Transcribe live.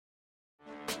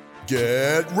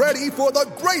Get ready for the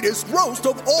greatest roast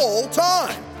of all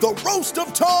time, the Roast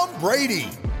of Tom Brady,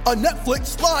 a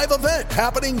Netflix live event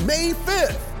happening May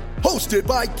 5th. Hosted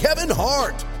by Kevin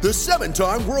Hart, the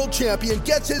 7-time world champion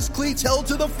gets his cleats held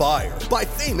to the fire by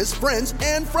famous friends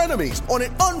and frenemies on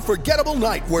an unforgettable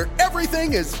night where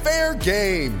everything is fair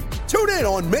game. Tune in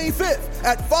on May 5th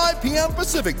at 5 p.m.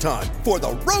 Pacific time for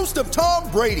the Roast of Tom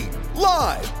Brady,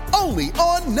 live only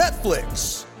on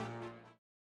Netflix.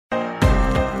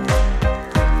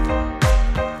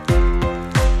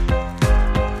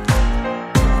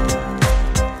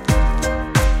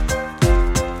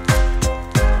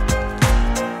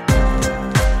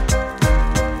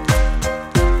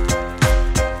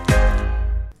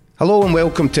 Hello and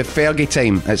welcome to Fergie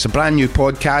Time. It's a brand new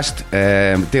podcast,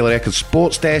 Daily Record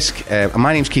Sports Desk.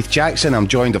 My name's Keith Jackson. I'm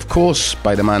joined, of course,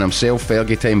 by the man himself,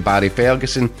 Fergie Time, Barry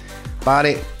Ferguson.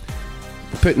 Barry,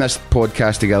 putting this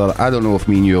podcast together, I don't know if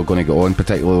me and you are going to get on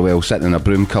particularly well sitting in a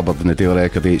broom cupboard in the Daily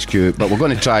Record HQ, but we're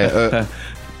going to try it out.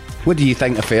 What do you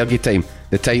think of Fergie Time,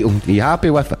 the title? Are you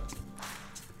happy with it?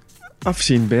 I've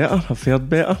seen better, I've heard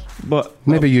better, but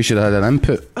maybe you should have had an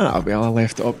input. Well, I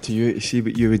left it up to you to see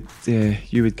what you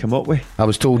would come up with. I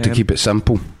was told to keep it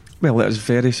simple. Well, it was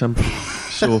very simple.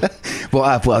 So,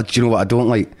 well, do you know what I don't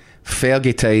like?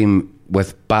 Fergie Time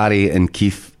with Barry and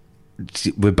Keith.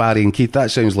 With Barry and Keith, that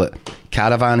sounds like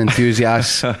caravan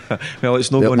enthusiasts. Well,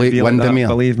 it's not going to be like that,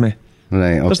 believe me.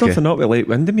 Right, okay. There's nothing up with Lake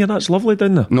Windermere. That's lovely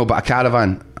down there. No, but a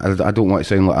caravan. I don't want to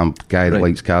sound like I'm a guy that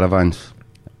likes caravans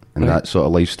and that sort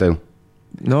of lifestyle.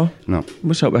 No?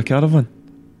 What's up with a caravan?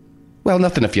 Well,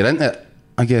 nothing if you're into it,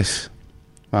 I guess.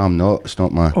 Well, I'm not. It's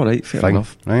not my Alright, fair thing,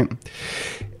 enough. Right?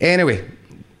 Anyway,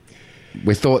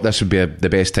 we thought this would be the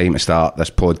best time to start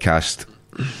this podcast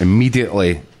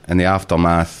immediately in the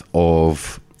aftermath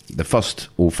of the first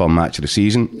Old Firm match of the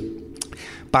season.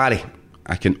 Barry,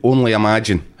 I can only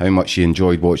imagine how much you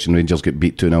enjoyed watching Rangers get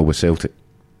beat 2-0 with Celtic.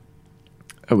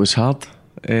 It was hard.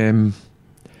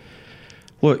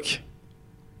 Look,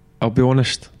 I'll be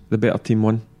honest, the better team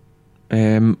won.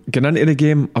 Getting into the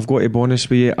game, I've got to be honest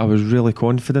with you, I was really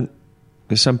confident.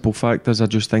 The simple fact is, I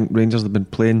just think Rangers have been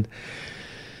playing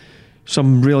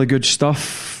some really good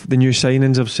stuff. The new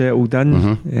signings have settled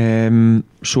in.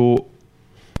 So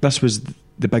this was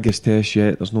the biggest test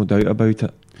yet, there's no doubt about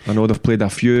it. I know they've played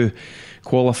a few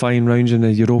qualifying rounds in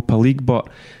the Europa League, but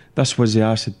this was the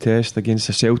acid test against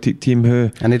the Celtic team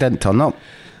who... And they didn't turn up.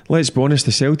 Let's be honest,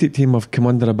 the Celtic team have come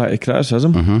under a bit of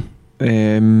criticism.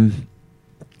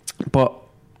 But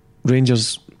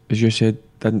Rangers, as you said,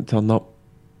 didn't turn up.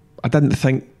 I didn't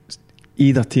think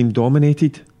either team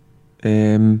dominated.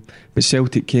 But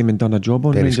Celtic came and done a job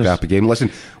on Rangers. Very scrappy game.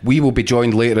 Listen, we will be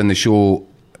joined later in the show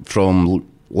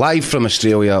live from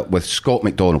Australia with Scott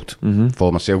McDonald,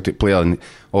 former Celtic player, and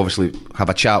obviously have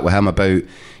a chat with him about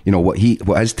what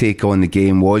his take on the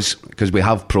game was, because we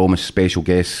have promised special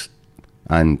guests.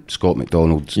 And Scott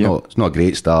McDonald's it's not a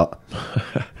great start,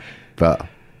 but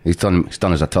he's done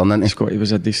us a turn, hasn't he? Scott, he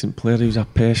was a decent player. He was a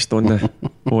pest on the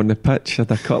on the pitch. Had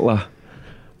a couple of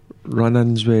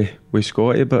run-ins with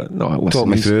Scotty, but no, listen, talk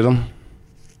me through them,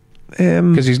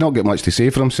 because he's not got much to say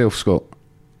for himself, Scott.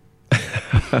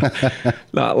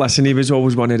 Listen, he was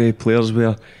always one of the players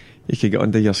where he could get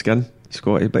under your skin,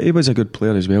 Scotty, but he was a good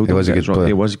player as well. He was a good player.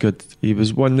 He was good. He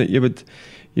was one that you would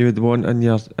want in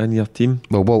your team.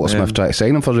 Well, Walter Smith tried to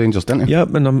sign him for Rangers, didn't he? Yeah,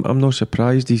 and I'm not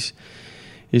surprised.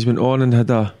 He's went on and had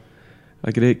a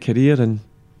great career,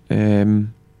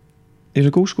 and he's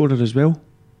a goal scorer as well.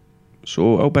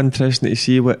 So it'll be interesting to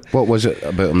see what was it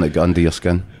about him that got under your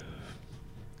skin.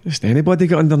 Just anybody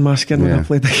got under my skin when I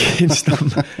played against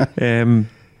him.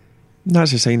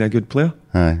 That's a sign of a good player.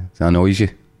 Aye, that annoys you.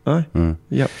 Aye.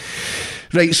 Yep.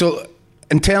 Right, so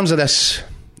in terms of this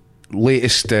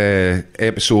latest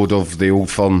episode of the Old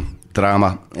Firm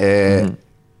drama,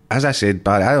 as I said,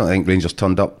 Barry, I don't think Rangers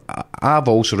turned up. I've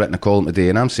also written a column today,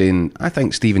 and I'm saying I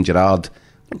think Steven Gerrard, I'm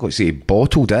not going to say he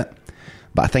bottled it,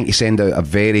 but I think he sent out a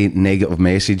very negative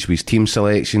message with his team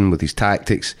selection, with his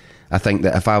tactics. I think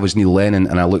that if I was Neil Lennon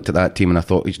and I looked at that team and I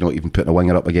thought he's not even putting a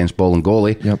winger up against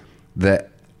Bolingoli, that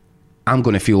I'm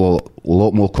going to feel a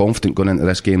lot more confident going into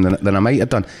this game than I might have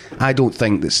done. I don't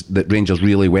think that Rangers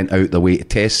really went out their way to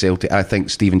test Celtic. I think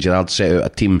Steven Gerrard set out a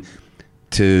team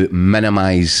to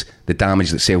minimise the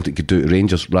damage that Celtic could do to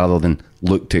Rangers rather than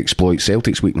look to exploit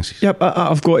Celtic's weaknesses. Yep,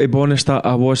 I've got to be honest,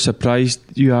 I was surprised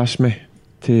you asked me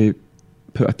to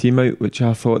put a team out, which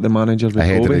I thought the manager would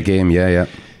ahead of the game.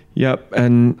 Yep,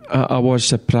 and I was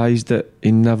surprised that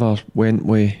he never went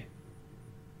with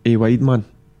a wide man.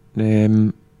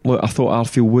 Look, I thought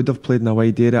Arfield would have played in a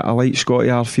wide area. I like Scotty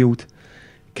Arfield.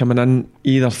 coming in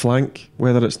either flank,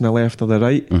 whether it's in the left or the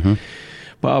right.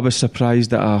 But I was surprised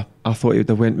that I thought he would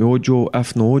have went with Ojo.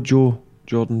 If no Ojo,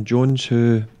 Jordan Jones,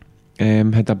 who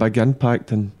had a big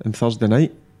impact in Thursday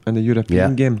night in the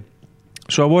European game.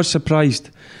 So I was surprised.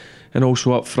 And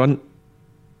also up front,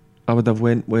 I would have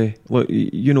went with, look,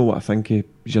 you know what I think of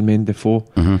Jermaine Defoe.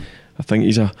 I think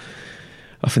he's a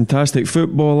fantastic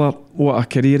footballer. What a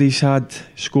career he's had,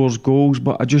 scores goals.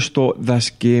 But I just thought this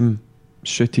game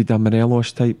suited a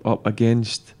Morelos type up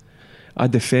against a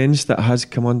defence that has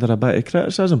come under a bit of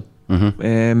criticism.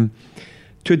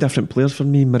 Two different players for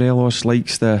me. Morelos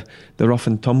likes the rough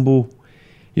and tumble.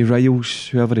 He riles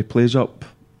whoever he plays up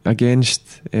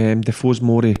against. Defoe's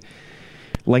more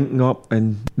linking up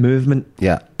and movement.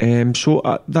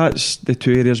 So that's the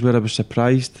two areas where I was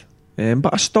surprised.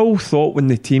 But I still thought when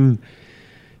the team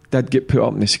did get put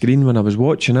up on the screen when I was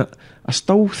watching it, I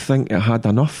still think it had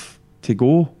enough to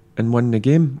go and win the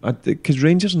game, because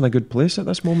Rangers are in a good place at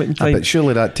this moment in time. But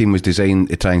surely that team was designed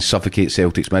to try and suffocate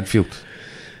Celtic's midfield.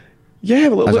 Yeah,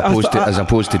 well, as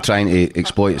opposed to trying to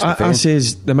exploit its defence. I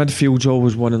says the midfield's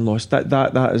always won and lost.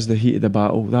 That is the heat of the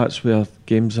battle. That's where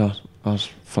games are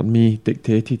for me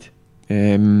dictated.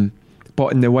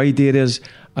 But in the wide areas,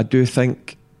 I do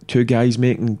think two guys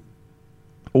making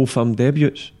Old Firm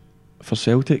debuts for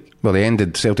Celtic. Well,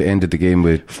 Celtic ended the game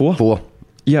with four.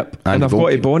 Yep, and I've got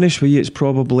to be honest with you, it's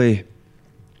probably...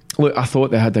 Look, I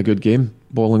thought they had a good game,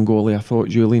 ball and goalie. I thought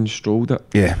Julian strolled it.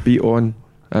 Yeah. Beat on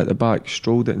at the back,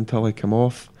 strolled it until he came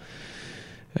off.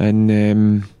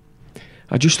 And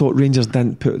I just thought Rangers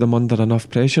didn't put them under enough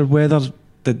pressure. Whether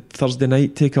did Thursday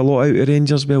night take a lot out of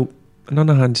Rangers? Well, on the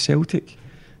other hand, Celtic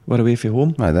were away from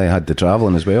home. They had the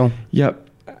travelling as well. Yep,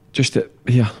 just at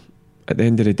the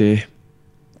end of the day...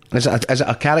 Is it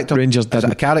a character? Rangers is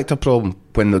it a character problem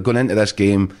when they're going into this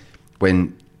game?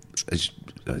 When, as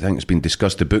I think it's been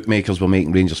discussed, the bookmakers were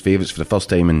making Rangers favourites for the first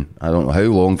time in I don't know how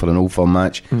long for an Old Firm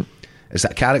match. Is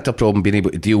that a character problem, being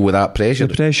able to deal with that pressure?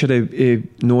 The pressure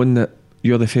of knowing that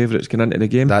you're the favourites going into the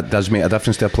game. That does make a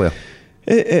difference to a player.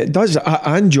 It does.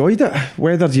 I enjoyed it.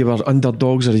 Whether you were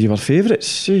underdogs or you were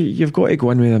favourites, you've got to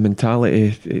go in with a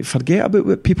mentality. Forget about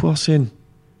what people are saying,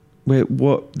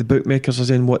 what the bookmakers are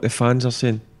saying, what the fans are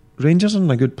saying. Rangers are in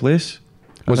a good place.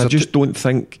 I just don't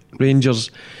think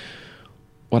Rangers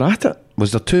were at it.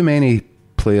 Was there too many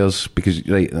players? Because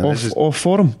off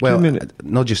form. Well,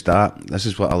 not just that. This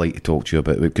is what I like to talk to you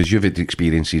about, because you've had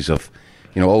experiences of,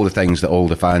 all the things that all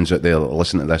the fans out there that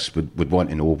listen to this would want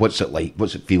to know. What's it like?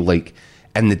 What's it feel like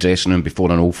in the dressing room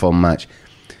before an Old Firm match?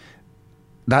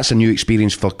 That's a new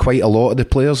experience for quite a lot of the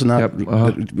players. And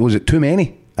that was it too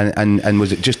many? And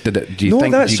was it just? Do you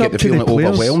get the feeling it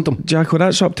overwhelmed them? Jacko,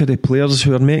 that's up to the players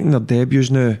who are making their debuts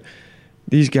now.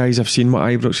 These guys have seen what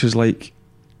Ibrox is like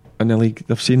in the league.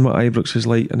 They've seen what Ibrox is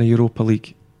like in the Europa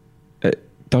League. It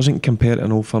doesn't compare to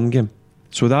an Old Firm game.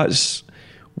 So that's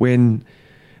when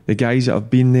the guys that have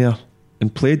been there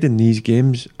and played in these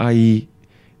games, i.e.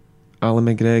 Alan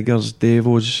McGregor's,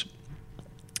 Devo's,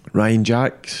 Ryan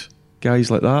Jacks, guys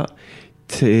like that,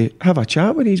 to have a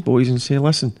chat with these boys and say,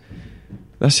 listen,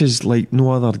 this is like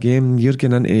no other game. You're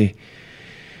getting into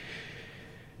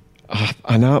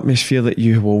an atmosphere that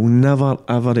you will never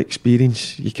ever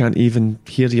experience. You can't even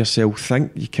hear yourself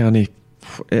think. You can't.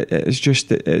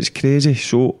 It's crazy.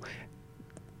 So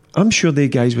I'm sure they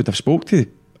guys would have spoke to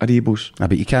Aribo's.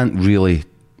 But you can't really,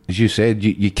 as you said,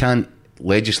 you can't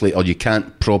legislate or you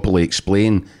can't properly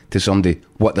explain to somebody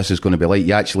what this is going to be like.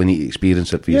 You actually need to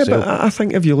experience it for yourself. But I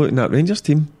think if you're looking at Rangers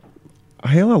team, a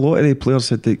hell of a lot of the players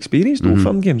had experienced Old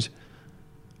Firm games.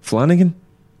 Flanagan,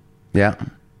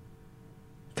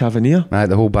 Tavernier,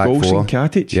 the whole back Golson, four,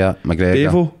 Katic, McGregor,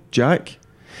 Devo, Jack.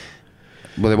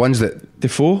 Well, the ones that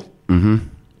Defoe,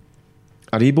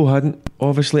 Aribo hadn't.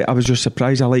 Obviously, I was just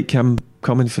surprised. I like him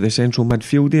coming for the central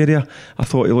midfield area. I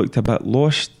thought he looked a bit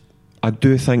lost. I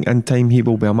do think in time he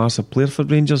will be a massive player for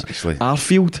Rangers. Actually,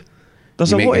 Arfield,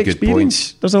 there's a lot of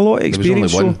experience. There's a lot of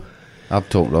experience. There was only one. I've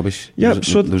talked rubbish. Yeah,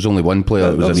 there was only one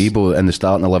player. It was Aribo in the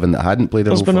starting 11 that hadn't played.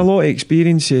 There's been a lot of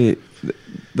experience.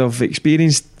 They've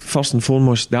experienced first and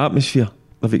foremost the atmosphere.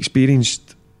 They've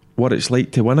experienced what it's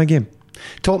like to win a game.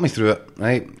 Talk me through it.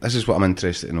 Right, this is what I'm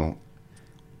interested to know.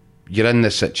 You're in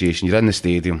this situation. You're in the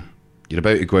stadium. You're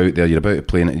about to go out there. You're about to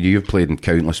play in it. You've played in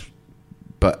countless,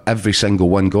 but every single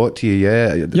one got to you.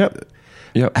 Yeah.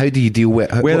 Yep. How do you deal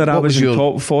with it? Whether I was in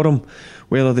top form,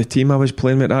 whether the team I was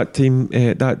playing with at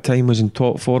that time was in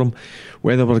top form,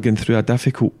 whether we're going through a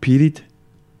difficult period,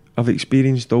 I've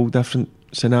experienced all different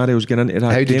scenarios going into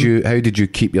that game. How did you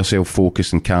keep yourself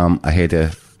focused and calm ahead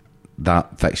of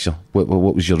that fixture? What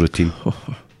was your routine?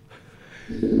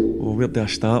 Well, where do I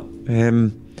start?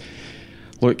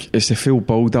 look, it's the full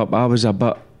build-up. I was a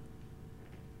bit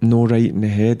no right in the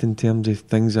head in terms of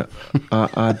things that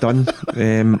I done.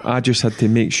 I just had to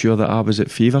make sure that I was at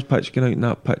fever pitch going out in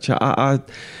that pitch. I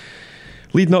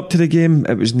leading up to the game,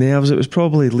 it was nerves. It was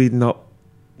probably leading up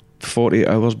 48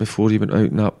 hours before he went out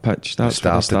in that pitch. That's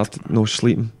when I started no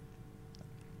sleeping.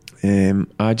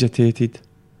 Agitated.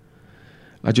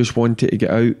 I just wanted to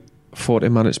get out 40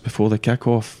 minutes before the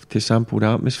kick-off to sample the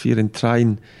atmosphere and try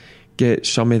and get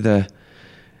some of the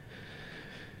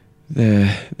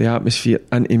atmosphere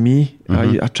into me.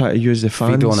 I try to use the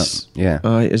fans. Feed on it, yeah.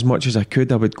 As much as I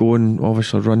could. I would go and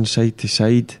obviously run side to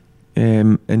side,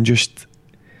 and just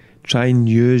try and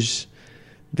use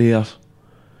their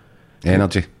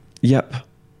energy. Yep,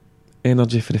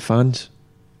 energy for the fans.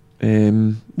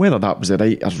 Whether that was the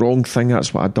right or wrong thing,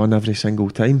 that's what I'd done every single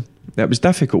time. It was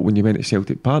difficult when you went to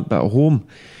Celtic Park, but at home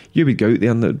you would go out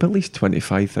there and there would be at least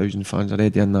 25,000 fans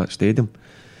already in that stadium,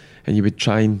 and you would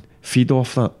try and feed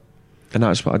off that. And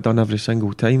that's what I'd done every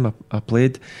single time I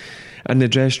played. In the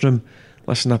dressing room,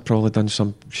 listen, I've probably done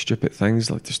some stupid things,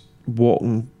 like just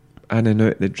walking in and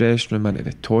out the dressing room, into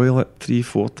the toilet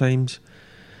 3-4 times.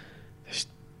 Just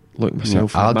look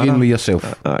myself in the mirror. Arguing with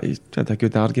yourself. I had a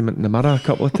good argument in the mirror a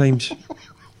couple of times.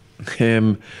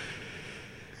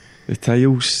 The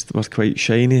tiles were quite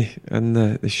shiny in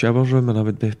the shower room, and I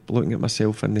would be looking at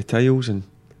myself in the tiles. And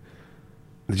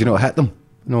did you not hit them?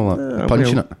 No, like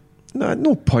punching it?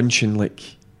 No punching, like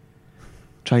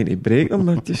trying to break them.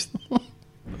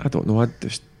 I don't know, I'd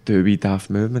just do wee daft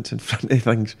movements in front of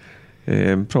things.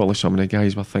 Probably some of the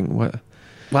guys were thinking, well,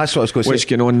 that's what I was going to say. What's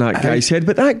going on in that guy's head?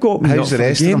 But that got me up for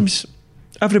the games.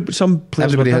 Some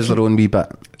players everybody has their own wee bit.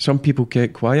 Some people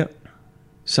kept quiet,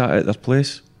 sat at their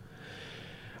place.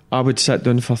 I would sit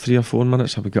down for 3 or 4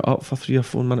 minutes. I would get up for 3 or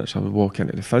 4 minutes. I would walk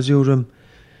into the physio room,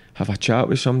 have a chat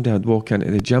with somebody. I'd walk into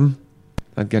the gym.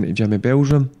 I'd get into Jimmy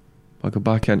Bell's room. I'd go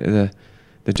back into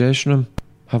the dressing room,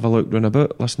 have a look round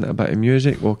about, listen to a bit of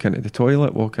music, walk into the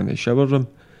toilet, walk into the shower room.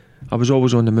 I was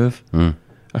always on the move.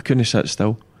 I couldn't sit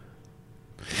still.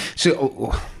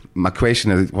 So my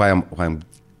question is why I'm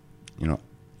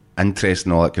interested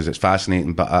in all that, because it's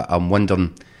fascinating, but I'm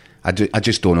wondering, I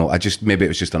just don't know. Maybe it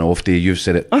was just an off day. You've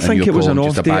said it. I think it was an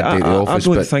off just day. a bad day at the office.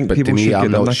 I don't think but people to me, should I'm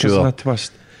get their not knickers sure. in a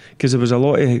twist, because there was a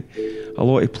lot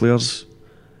of players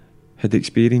had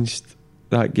experienced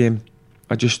that game.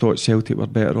 I just thought Celtic were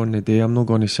better on the day. I'm not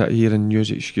going to sit here and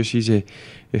use excuses of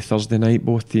Thursday night.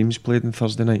 Both teams played on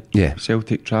Thursday night. Yeah.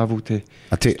 Celtic travelled to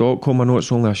Stockholm. I know it's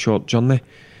only a short journey.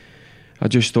 I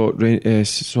just thought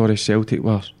Celtic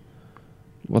were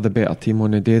the better team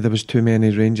on the day. There was too many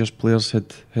Rangers players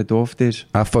had off days.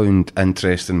 I found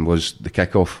interesting was the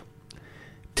kick-off.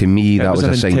 To me, that was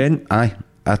a sign. Intent. Aye.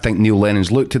 I think Neil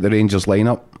Lennon's looked at the Rangers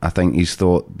lineup. I think he's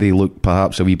thought they look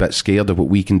perhaps a wee bit scared of what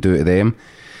we can do to them.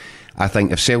 I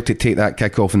think if Celtic take that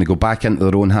kick-off and they go back into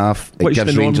their own half, it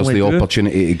gives Rangers the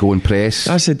opportunity to go and press.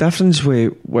 That's the difference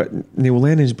with what Neil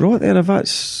Lennon's brought there. If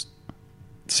that's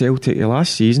Celtic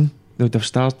last season, they would have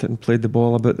started and played the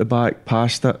ball about the back,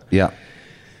 passed it. Yeah.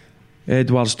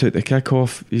 Edwards took the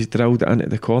kick-off, he's drilled it into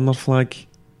the corner flag,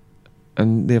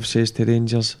 and they've says to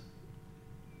Rangers,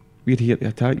 we're here to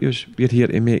attack you, we're here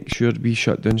to make sure we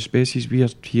shut down spaces, we're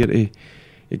here to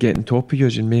get on top of you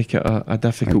and make it a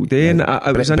difficult day. And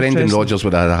it was Brendan Rodgers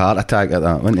would have had a heart attack at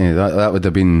that, wouldn't he? That would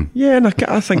have been... Yeah, and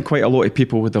I think quite a lot of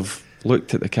people would have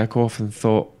looked at the kick-off and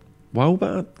thought, wow,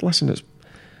 but listen, it's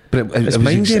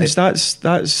mind games.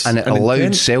 That's and it allowed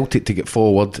intent. Celtic to get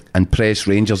forward and press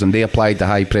Rangers, and they applied the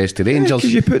high press to Rangers.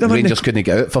 You put them Rangers couldn't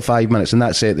get out for 5 minutes, and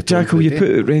that set the tone. Jackal, you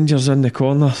put Rangers in the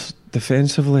corner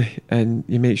defensively, and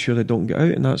you make sure they don't get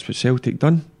out, and that's what Celtic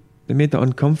done. They made it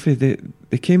uncomfy.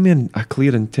 They came in a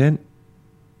clear intent.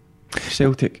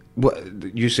 Celtic. What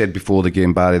you said before the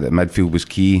game, Barry, that midfield was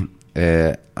key.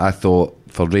 I thought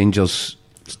for Rangers,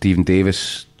 Stephen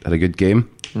Davis had a good game.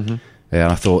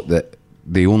 I thought that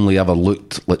they only ever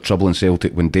looked like trouble in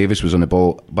Celtic when Davis was on the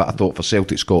ball, but I thought for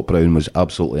Celtic, Scott Brown was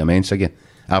absolutely immense again.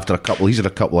 After he's had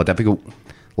a couple of difficult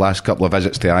last couple of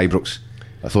visits to Ibrox.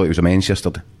 I thought he was immense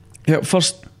yesterday. Yeah,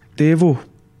 first Devo,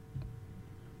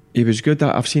 he was good.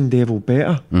 I've seen Devo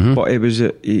better, but he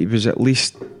was at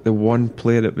least the one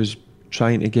player that was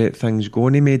trying to get things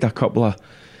going. He made a couple of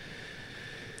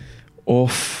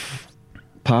off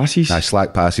passes,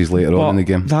 slack passes later on in the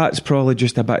game. That's probably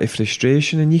just a bit of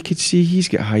frustration, and you could see he's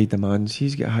got high demands,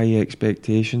 he's got high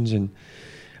expectations. And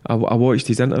I watched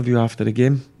his interview after the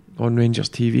game on Rangers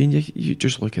TV, and you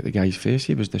just look at the guy's face.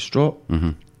 He was distraught.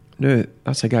 No,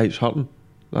 that's a guy that's hurting.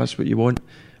 That's what you want.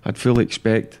 I'd fully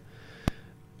expect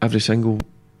every single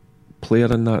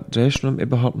player in that dressing room to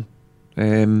be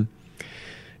hurting.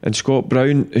 And Scott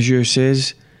Brown, as you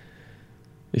says,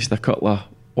 he's had a couple of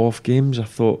off games. I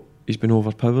thought he's been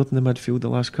overpowered in the midfield the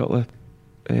last couple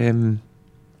of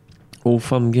Old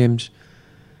Firm games.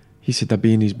 He said a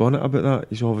bee in his bonnet about that.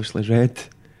 He's obviously read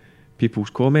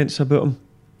people's comments about him,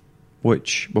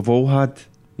 which we've all had.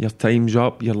 Your time's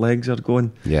up, your legs are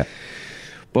going. Yeah.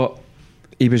 But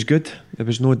he was good. There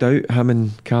was no doubt. Him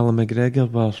and Callum McGregor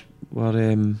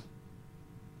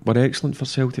were excellent for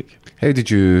Celtic. How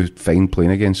did you find playing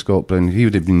against Scott Brown? He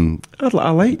would have been... I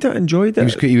liked it, enjoyed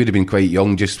it. He would have been quite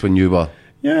young just when you were...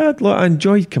 Yeah, I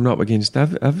enjoyed coming up against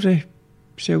every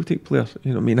Celtic player.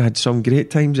 You know what I mean? I had some great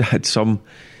times, I had some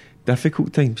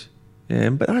difficult times.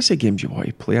 But that's the games you want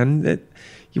to play in.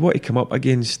 You want to come up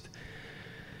against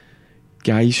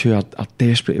guys who are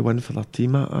desperate to win for their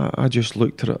team. I just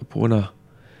looked at it upon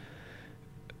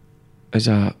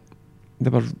they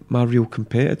were my real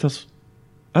competitors.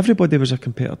 Everybody was a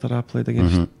competitor I played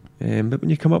against. But when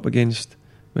you come up against,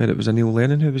 whether it was a Neil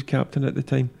Lennon who was captain at the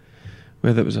time,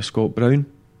 whether it was a Scott Brown,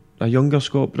 a younger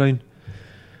Scott Brown,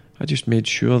 I just made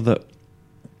sure that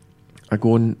I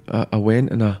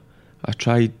went and I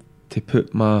tried to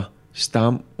put my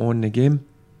stamp on the game,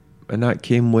 and that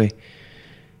came with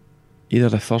either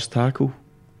the first tackle,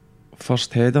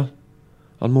 first header,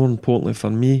 or more importantly for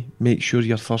me, make sure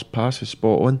your first pass is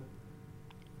spot on.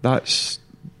 That's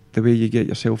the way you get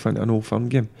yourself into an Old Firm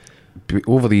game.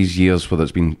 Over these years, whether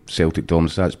it's been Celtic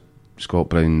dominance, that's Scott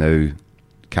Brown now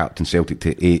captain Celtic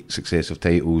to 8 successive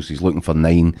titles. He's looking for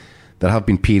 9. There have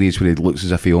been periods where he looks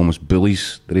as if he almost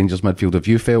bullies the Rangers midfield. Have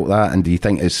you felt that, and do you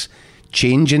think it's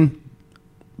changing?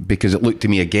 Because it looked to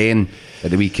me again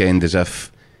at the weekend as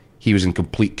if he was in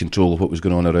complete control of what was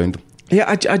going on around him. Yeah,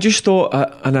 I just thought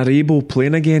an Arable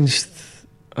playing against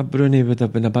a Bruni would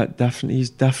have been a bit different. He's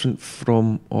different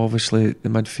from obviously the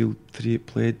midfield three it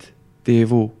played,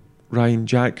 Devo, Ryan,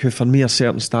 Jack, who for me are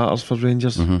certain starters for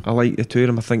Rangers. I like the two of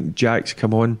them. I think Jack's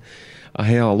come on a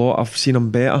hell of a lot. I've seen him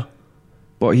better,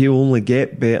 but he'll only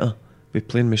get better by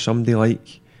playing with somebody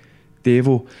like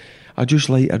Devo. I just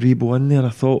like Arebo in there. I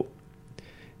thought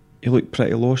he looked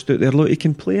pretty lost out there. Look, he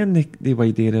can play in the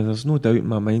wide area. There's no doubt in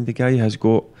my mind. The guy has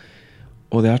got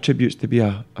all the attributes to be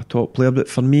a top player, but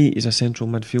for me, he's a central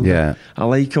midfielder. Yeah. I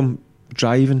like him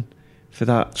driving for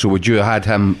that. So would you have had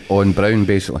him on Brown,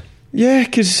 basically? Yeah,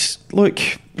 because look,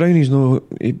 Brownie's not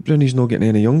getting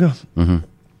any younger.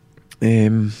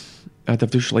 I'd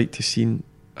have just liked to seen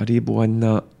Arebo in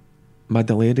that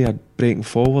middle area breaking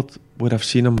forward, where I've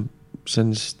seen him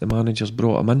since the managers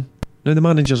brought him in. Now the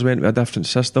managers went with a different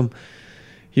system.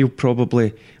 He'll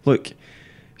probably look.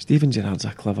 Steven Gerrard's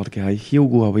a clever guy. He'll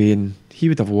go away and he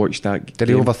would have watched that game. Did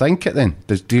he overthink it then?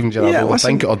 Does Steven Gerrard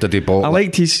overthink it, or did he bottle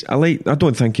it? I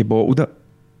don't think he bottled it.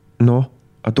 No,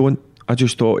 I don't. I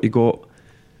just thought he got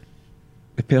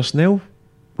the personnel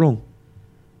wrong.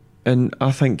 And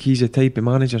I think he's the type of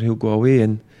manager who'll go away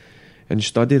and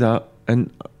study that.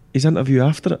 And his interview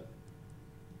after it,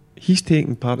 he's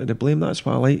taking part of the blame. That's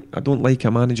what I like. I don't like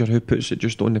a manager who puts it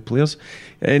just on the players.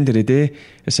 At the end of the day,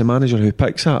 it's a manager who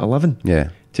picks that 11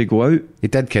 to go out. He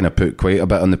did kind of put quite a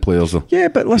bit on the players though. Yeah,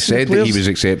 but listen, he said that he was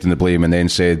accepting the blame and then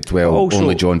said, well, also,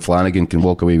 only John Flanagan can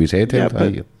walk away with his head held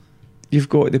high.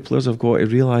 The players have got to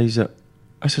realise that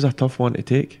this is a tough one to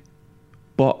take.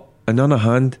 But on the other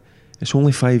hand, it's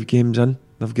only 5 games in.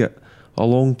 They've got a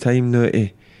long time now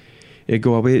to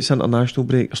go away. It's international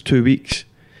break. It's 2 weeks.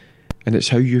 And it's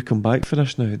how you come back for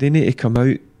this now. They need to come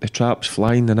out, the traps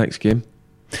flying the next game.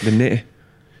 They need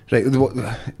to. Right,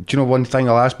 do you know one thing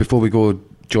I'll ask before we go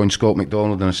join Scott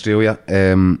McDonald in Australia?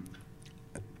 In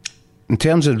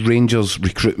terms of Rangers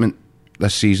recruitment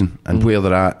this season and where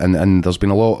they're at, and there's been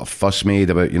a lot of fuss made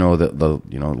about, that they're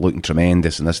looking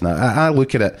tremendous and this and that. I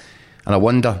look at it and I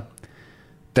wonder,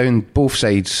 down both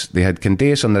sides, they had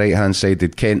Candace on the right hand side, they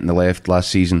had Kent on the left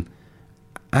last season.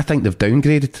 I think they've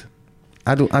downgraded.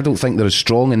 I don't think they're as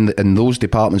strong in those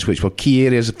departments, which were key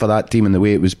areas for that team and the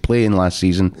way it was playing last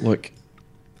season. Look,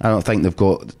 I don't think they've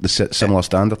got the similar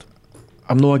standard.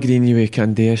 I'm not agreeing with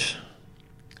Candace.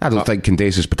 I don't think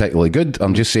Candace is particularly good.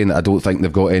 I'm just saying that I don't think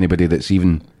they've got anybody that's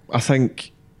even... I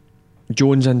think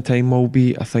Jones in time will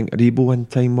be. I think Arebo in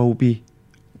time will be.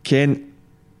 Kent,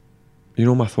 you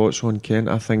know my thoughts on Kent.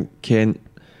 I think Kent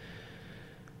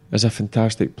is a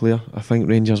fantastic player. I think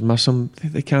Rangers miss him.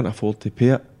 They can't afford to pay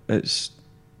it. It's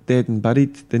dead and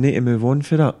buried. They need to move on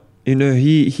for that.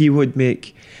 He would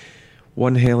make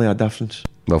one hell of a difference.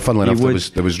 Well, funnily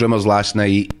enough, there was rumours last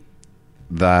night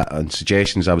and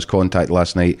suggestions. I was contacted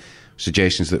last night,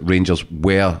 suggestions that Rangers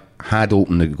had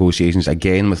opened negotiations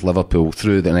again with Liverpool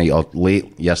through the night or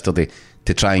late yesterday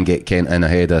to try and get Kent in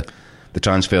ahead of the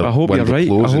transfer. I hope you're right.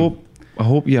 Closing. I I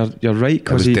hope you're right, It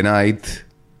because was denied.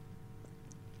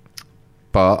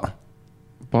 But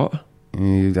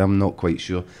I'm not quite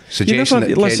sure. Suggesting that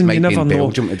Kent might be in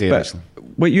Belgium today. But Actually,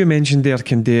 what you mentioned there,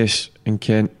 Candace and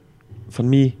Kent, for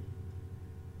me,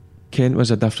 Kent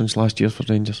was a difference last year for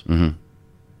Rangers. Mm-hmm.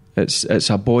 It's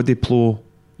a body blow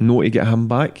not to get him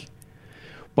back.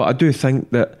 But I do think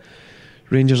that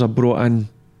Rangers have brought in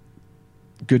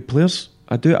good players.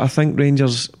 I think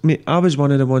Rangers, mate, I was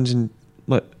one of the ones, and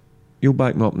look, you'll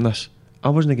back me up on this, I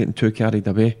wasn't getting too carried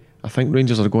away. I think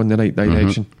Rangers are going the right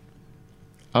direction.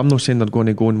 I'm not saying they're going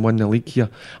to go and win the league here.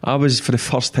 I was, for the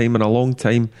first time in a long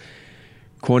time,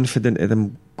 confident of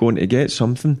them going to get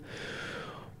something.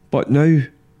 But now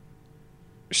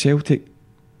Celtic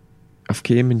have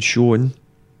came and shown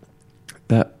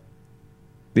that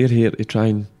they're here to try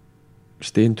and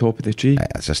stay on top of the tree.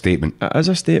 it's a statement. It is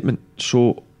a statement.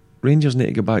 So Rangers need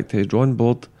to go back to the drawing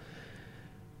board,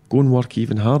 go and work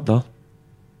even harder,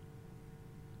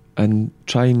 and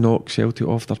try and knock Celtic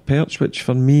off their perch, which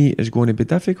for me is going to be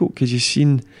difficult, because you've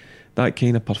seen that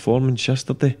kind of performance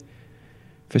yesterday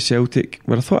for Celtic,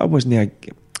 where I thought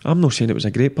I'm not saying it was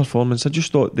a great performance, I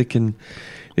just thought they came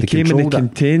and they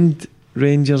contained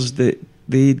Rangers, that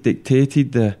they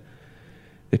dictated the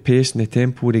pace and the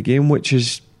tempo of the game, which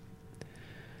is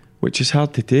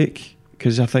hard to take,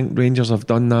 because I think Rangers have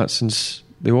done that since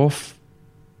the off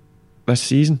this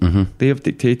season. Mm-hmm. They have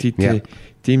dictated to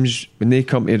teams when they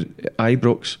come to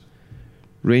Ibrox.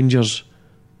 Rangers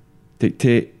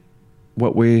dictate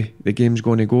what way the game's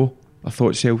going to go. I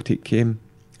thought Celtic came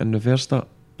and reversed that.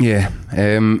 Yeah.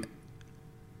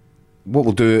 What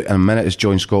we'll do in a minute is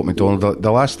join Scott McDonald.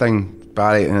 The last thing,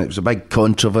 Barry, and it was a big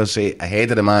controversy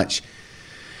ahead of the match,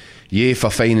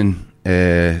 UEFA fining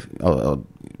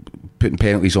putting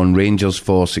penalties on Rangers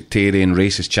for sectarian,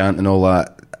 racist chant and all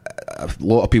that. A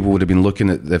lot of people would have been looking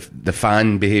at the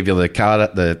fan behaviour, the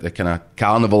kind of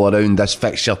carnival around this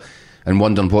fixture, and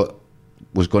wondering what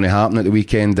was going to happen at the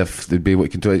weekend, if they'd be able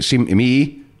to do it. It seemed to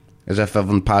me as if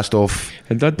everyone passed off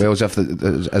well, as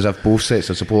if both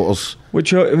sets of supporters,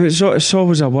 which it's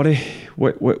always a worry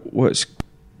what's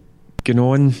going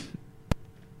on.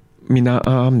 I mean,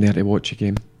 I'm there to watch a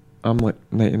game. I'm like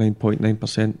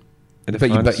 99.9%.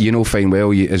 But you know fine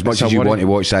well, as much as you want to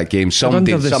watch that game, some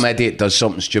idiot does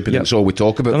something stupid, and it's all we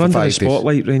talk about. They're for under 5 the days.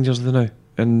 spotlight, Rangers, they now,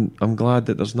 and I'm glad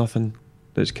that there's nothing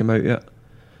that's come out yet.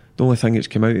 The only thing that's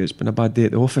come out, it's been a bad day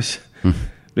at the office.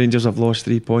 Rangers have lost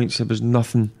 3 points. There was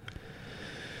nothing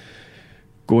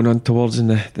going on towards in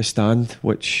the stand,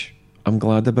 which I'm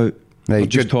glad about. Right, we're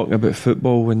just talking about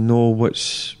football and know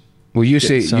what's. Well, you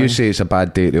say it's a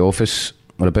bad day at the office.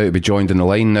 We're about to be joined in the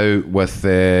line now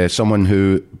with someone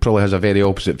who probably has a very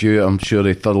opposite view. I'm sure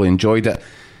he thoroughly enjoyed it.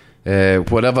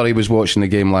 Wherever he was watching the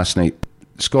game last night.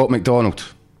 Scott McDonald.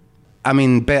 I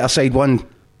mean, better side won.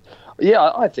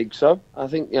 Yeah, I think so. I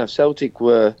think Celtic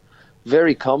were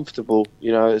very comfortable,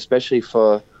 especially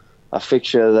for a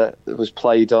fixture that was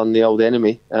played on the old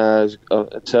enemy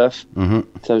turf, in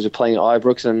terms of playing at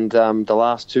Ibrox, and the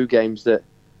last 2 games that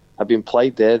have been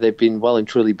played there, they've been well and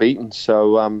truly beaten.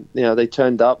 So, they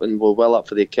turned up and were well up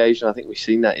for the occasion. I think we've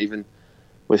seen that even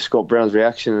with Scott Brown's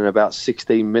reaction in about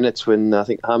 16 minutes when I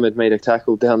think Ahmed made a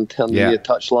tackle down the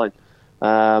touchline,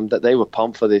 that they were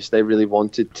pumped for this. They really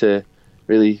wanted to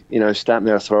stamp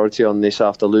their authority on this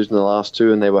after losing the last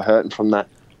 2, and they were hurting from that.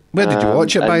 Where did you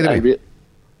watch it, by the way?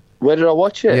 Where did I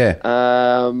watch it? Yeah.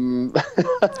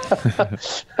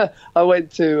 I went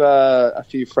to a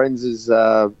few friends'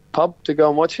 pub to go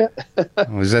and watch it.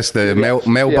 Was this the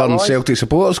Melbourne Celtic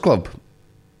Supporters Club?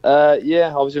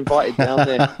 Yeah, I was invited down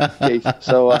there, Keith.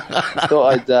 So I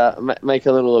thought I'd make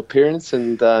a little appearance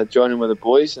and join in with the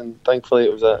boys, and thankfully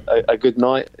it was a good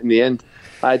night in the end.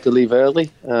 I had to leave early.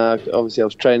 Obviously I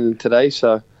was training today,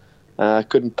 so I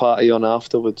couldn't party on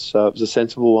afterwards, so it was a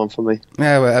sensible one for me.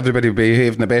 Yeah, well, everybody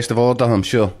behaved in the best of order, I'm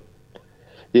sure.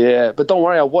 Yeah, but don't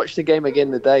worry, I watched the game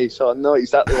again today, so I know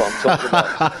exactly what I'm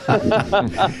talking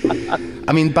about.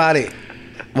 I mean, Barry,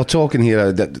 we're talking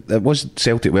here that was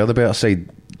Celtic were the better side.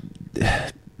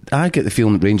 I get the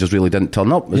feeling that Rangers really didn't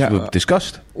turn up, as we've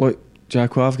discussed. Look,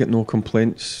 Jacko, I've got no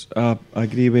complaints. I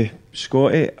agree with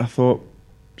Scotty. I thought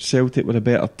Celtic were a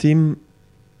better team.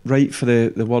 Right for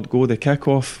the word go, the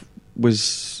kick-off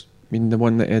was, the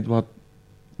one that Edward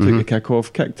took the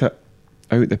kick-off, kicked it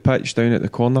out the pitch down at the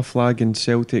corner flag, and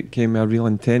Celtic came with a real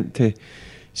intent to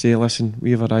say, listen,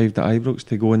 we've arrived at Ibrox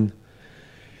to go and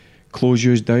close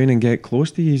yous down and get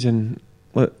close to yous. And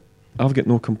look, I've got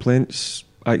no complaints.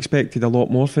 I expected a lot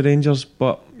more for Rangers,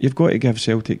 but you've got to give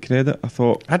Celtic credit. I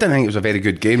didn't think it was a very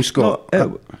good game, Scott.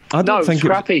 I don't think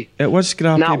scrappy. It was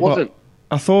scrappy. No, it wasn't.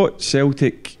 I thought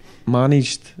Celtic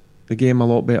managed the game a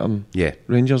lot better than Yeah.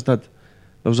 Rangers did.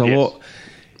 There was a lot of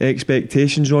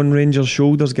expectations on Rangers'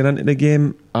 shoulders getting into the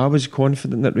game. I was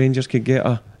confident that Rangers could get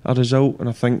a result, and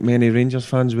I think many Rangers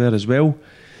fans were as well.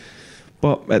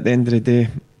 But at the end of the day,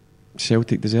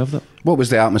 Celtic deserved it. What was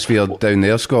the atmosphere down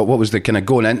there, Scott? What was the kind of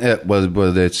going into it?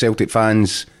 Were the Celtic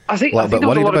fans I think a little bit there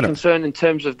was a worried lot of about it? concern in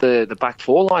terms of the back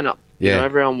four lineup. Yeah. You know,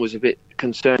 everyone was a bit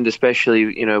concerned, especially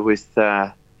with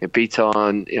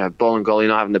Beaton, Bolingoli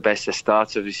not having the best of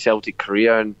starts of his Celtic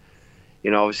career, and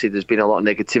obviously there's been a lot of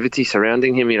negativity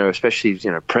surrounding him. Especially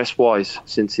press wise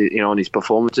since on his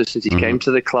performances since he came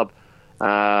to the club.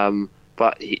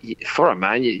 But for a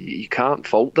man, you can't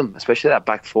fault them, especially that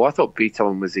back four. I thought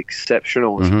Beaton was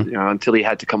exceptional, until he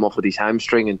had to come off with his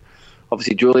hamstring. And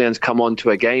obviously Julian's come on to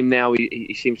a game now.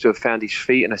 He seems to have found his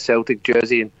feet in a Celtic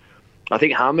jersey. And I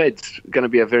think Hamed's going to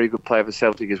be a very good player for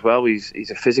Celtic as well. He's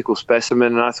a physical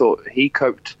specimen, and I thought he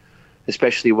coped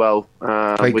especially well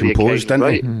Quite with composed, the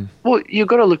occasion. didn't he? Well, you've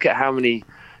got to look at how many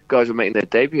guys were making their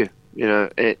debut,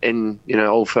 in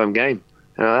Old Firm game.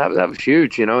 That was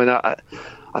huge, and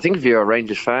I think if you're a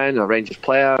Rangers fan, a Rangers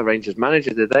player, a Rangers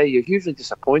manager today, you're hugely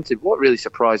disappointed. What really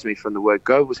surprised me from the word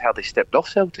go was how they stepped off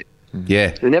Celtic.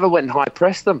 Yeah. They never went and high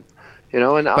pressed them.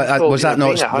 And But I thought, was that not?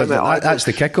 being at home at That's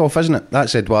the kick-off, isn't it?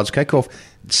 That's Edouard's kick-off.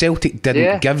 Celtic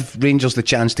didn't give Rangers the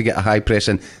chance to get a high press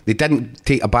in. They didn't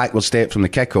take a backward step from the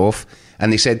kick-off,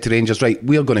 and they said to Rangers, right,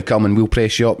 we're going to come and we'll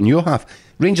press you up in your half.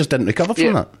 Rangers didn't recover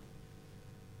from that.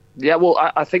 Yeah, well,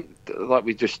 I think, like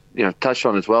we just touched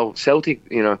on as well, Celtic,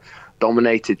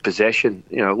 dominated possession,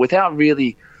 without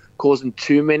really causing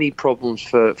too many problems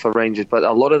for Rangers. But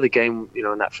a lot of the game,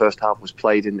 in that first half was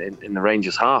played in the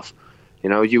Rangers half.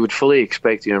 You would fully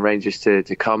expect, Rangers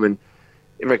to come and,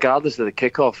 regardless of the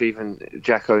kickoff, even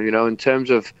Jacko, in terms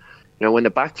of, when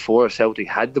the back four of Celtic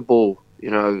had the ball,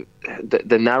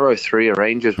 the narrow three of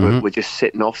Rangers were just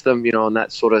sitting off them, on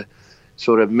that sort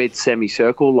of mid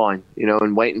semicircle line,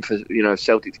 and waiting for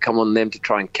Celtic to come on them to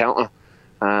try and counter.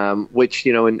 Which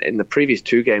in the previous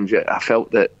two games, I felt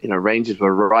that Rangers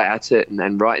were right at it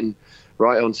and right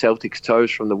on Celtic's toes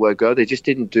from the word go. They just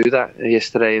didn't do that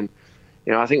yesterday, and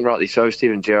I think rightly so.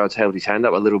 Steven Gerrard's held his hand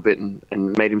up a little bit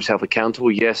and made himself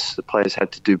accountable. Yes, the players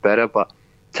had to do better, but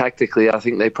tactically, I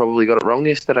think they probably got it wrong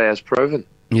yesterday, as proven.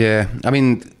 Yeah, I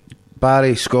mean,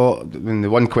 Barry, Scott, the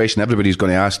one question everybody's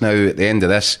going to ask now at the end of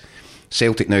this,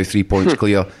 Celtic now 3 points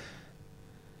clear.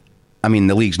 I mean,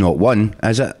 the league's not won,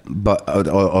 is it? But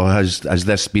or has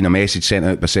this been a message sent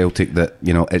out by Celtic that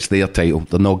it's their title?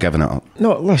 They're not giving it up.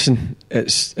 No, listen,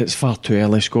 it's far too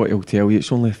early. Scotty will tell you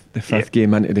it's only the fifth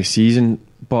game into the season,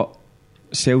 but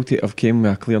Celtic have came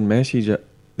with a clear message that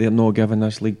they're not giving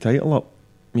this league title up.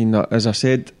 I mean, as I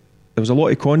said, there was a lot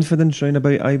of confidence round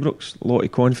about Ibrox, a lot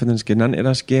of confidence getting into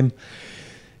this game,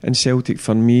 and Celtic,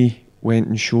 for me, went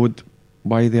and showed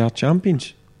why they are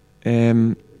champions.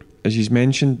 As you've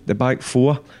mentioned, the back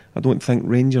four, I don't think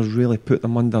Rangers really put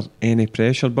them under any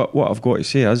pressure. But what I've got to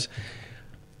say is,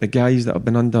 the guys that have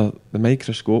been under the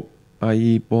microscope,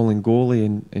 i.e.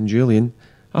 Bolingoli and Julian,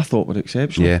 I thought were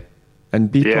exceptional. Yeah.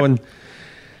 And Beaton,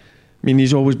 I mean,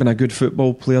 he's always been a good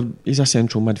football player. He's a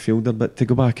central midfielder, but to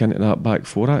go back into that back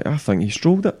four, I think he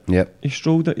strolled it. Yep. He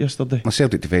strolled it yesterday. The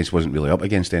Celtic defence wasn't really up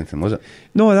against anything, was it?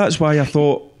 No, that's why I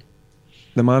thought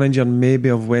the manager maybe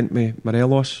have went with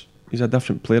Morelos. He's a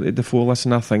different player to Defoe.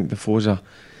 Listen, I think Defoe's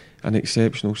an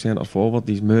exceptional centre forward,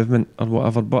 his movement or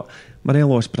whatever, but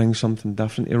Morelos brings something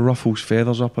different. He ruffles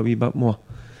feathers up a wee bit more,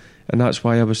 and that's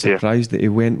why I was surprised that he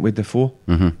went with Defoe.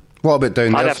 What about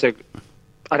down there?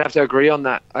 I'd have to agree on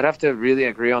that. I'd have to really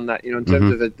agree on that, in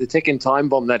terms of the ticking time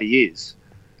bomb that he is.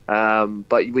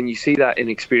 But when you see that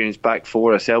inexperienced back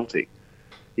four of Celtic,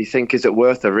 you think, is it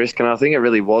worth the risk? And I think it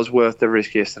really was worth the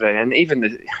risk yesterday. And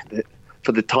even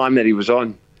for the time that he was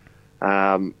on,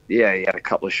 he had a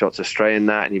couple of shots astray in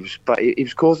that, and he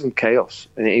was causing chaos,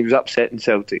 and he was upsetting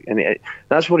Celtic, and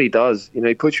that's what he does.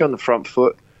 He puts you on the front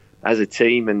foot as a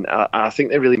team, and I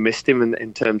think they really missed him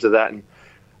in terms of that. And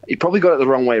he probably got it the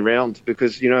wrong way round,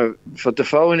 because for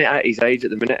Defoe at his age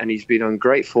at the minute, and he's been on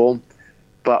great form,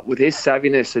 but with his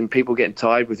savviness and people getting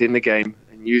tired within the game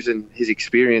and using his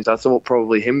experience, I thought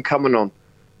probably him coming on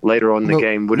later on in the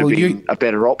game would have been a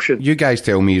better option. You guys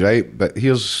tell me, right? But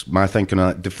here's my thinking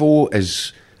on it. Defoe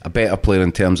is a better player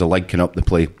in terms of linking up the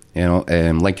play,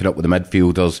 linking up with the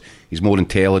midfielders. He's more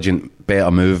intelligent, better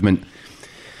movement.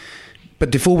 But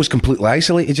Defoe was completely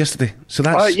isolated yesterday, so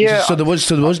that's so there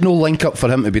was no link up for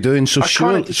him to be doing. So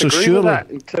surely with that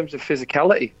in terms of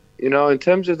physicality, in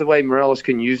terms of the way Morelos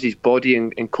can use his body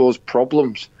and cause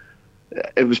problems.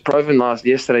 it was proven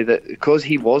yesterday that because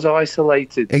he was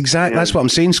isolated. Exactly, that's what I'm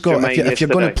saying, Scott. If you're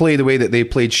going to play the way that they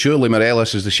played, surely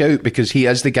Morelos is the shout, because he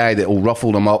is the guy that will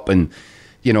ruffle them up and,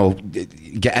 you know,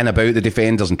 get in about the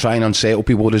defenders and try and unsettle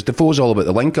people. Whereas Defoe's all about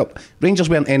the link-up. Rangers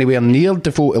weren't anywhere near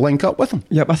Defoe to link up with him.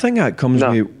 Yeah, but I think that comes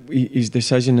with his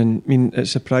decision, and I mean, it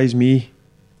surprised me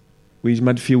with his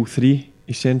midfield three,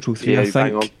 his central three.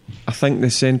 Yeah, I think the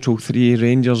central three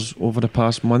Rangers over the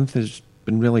past month has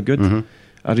been really good.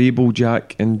 Aribo,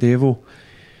 Jack and Devo.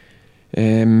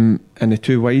 And the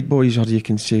two wide boys, or you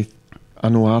can say, I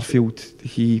know Arfield,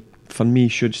 he, for me,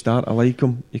 should start. I like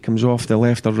him. He comes off the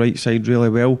left or right side really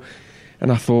well.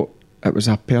 And I thought it was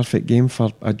a perfect game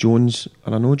for a Jones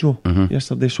or an Ojo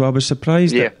yesterday. So I was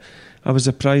surprised. I was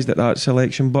surprised at that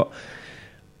selection. But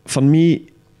for me,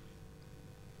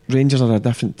 Rangers are a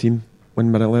different team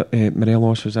when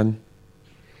Morelos was in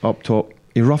up top.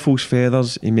 He ruffles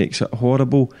feathers. He makes it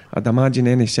horrible. I'd imagine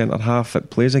any centre half that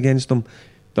plays against him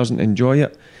doesn't enjoy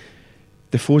it.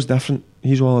 Defoe's different.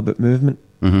 He's all about movement.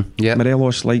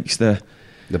 Morelos likes the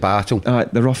battle,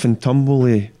 the rough and tumble,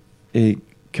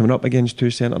 coming up against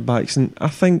two centre backs. And I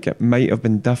think it might have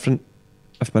been different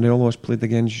if Morelos played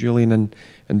against Julian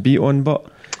and Beaton. But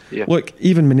look,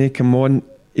 even when they came on,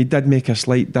 he did make a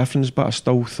slight difference. But I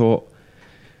still thought,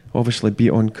 obviously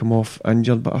Beaton come off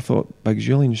injured, but I thought Big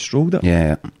Julian strolled it.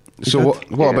 Yeah. So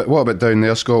what about down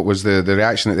there, Scott? Was the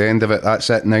reaction at the end of it? That's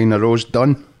it, 9 in a row's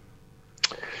done.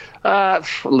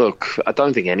 Look, I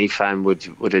don't think any fan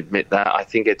would admit that. I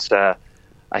think it's a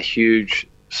huge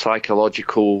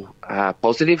psychological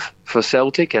positive for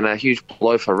Celtic and a huge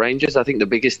blow for Rangers. I think the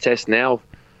biggest test now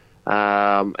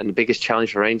and the biggest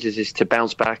challenge for Rangers is to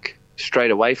bounce back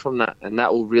straight away from that, and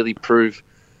that will really prove,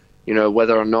 you know,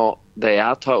 whether or not they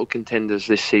are title contenders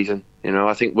this season. You know,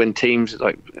 I think when teams,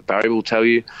 like Barry will tell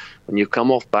you, when you come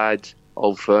off bad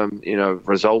Old Firm, you know,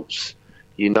 results,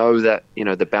 you know that, you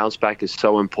know, the bounce back is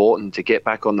so important to get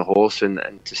back on the horse and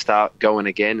to start going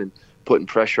again and putting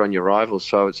pressure on your rivals.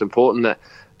 So it's important that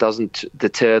it doesn't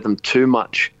deter them too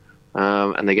much,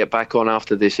 and they get back on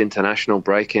after this international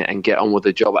break and get on with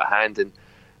the job at hand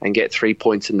and get 3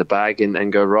 points in the bag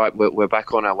and go, right, we're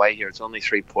back on our way here. It's only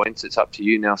 3 points. It's up to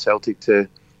you now, Celtic, to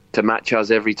match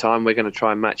us every time. We're going to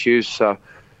try and match you. So,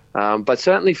 but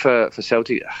certainly for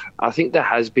Celtic, I think there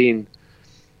has been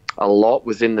a lot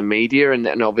within the media, and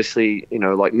obviously, you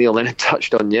know, like Neil Lennon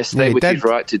touched on yesterday, which he's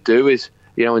right to do, is,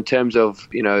 you know, in terms of,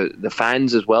 you know, the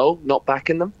fans as well, not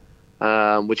backing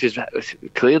them, which is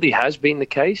clearly has been the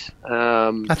case.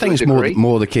 I think it's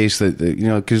more the case that, you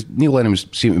know, because Neil Lennon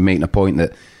seemed to be making a point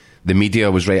that the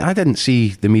media was right. I didn't see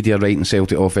the media writing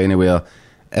Celtic off anywhere.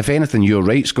 If anything, you're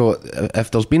right, Scott.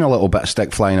 If there's been a little bit of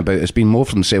stick flying about, it's been more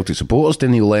from the Celtic supporters to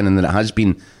Neil Lennon than it has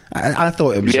been. I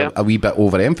thought it was a wee bit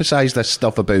overemphasised, this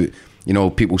stuff about, you know,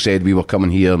 people said we were coming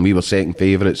here and we were second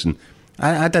favourites, and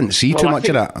I didn't see too much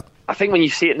of that. I think when you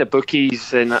see it in the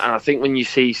bookies, and I think when you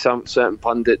see some certain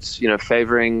pundits, you know,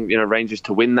 favouring, you know, Rangers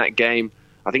to win that game,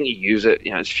 I think you use it,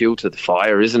 you know, it's fuel to the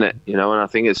fire, isn't it? You know, and I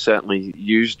think it's certainly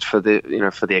used for the, you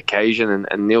know, for the occasion,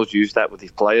 and Neil's used that with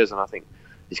his players, and I think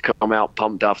he's come out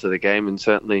pumped after the game and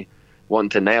certainly wanting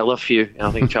to nail a few. And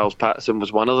I think Charles Patterson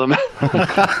was one of them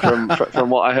from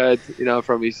what I heard, you know,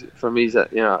 from his you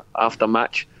know, after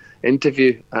match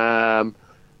interview.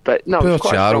 But no, it was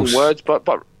quite strong words. But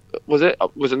was it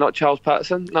not Charles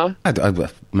Patterson? No, I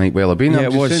might well have been. Yeah,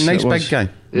 it was. Nice big guy.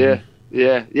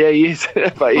 Yeah, he is.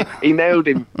 But he nailed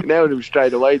him. He nailed him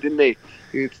straight away, didn't he?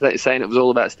 He was saying it was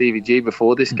all about Stevie G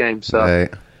before this game. So.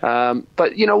 Right.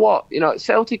 But you know what? You know,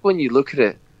 Celtic, when you look at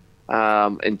it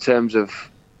in terms of,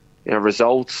 you know,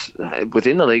 results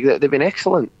within the league, they've been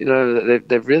excellent. You know,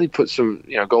 they've really put some,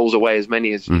 you know, goals away, as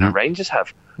many as you know, Rangers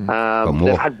have. They've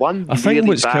had one. I think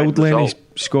what's killed Lenny,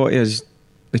 Scott, is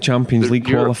the Champions League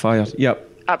qualifier.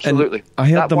 Yep, absolutely. And I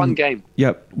heard that one game.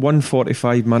 Yep,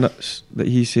 145 minutes that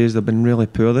he says they've been really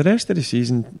poor. The rest of the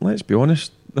season, let's be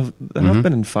honest, they have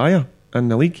been on fire in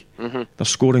the league. They're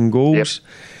scoring goals.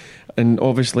 Yep. And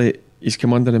obviously he's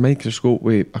come under the microscope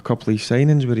with a couple of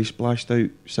signings where he splashed out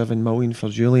 7 million for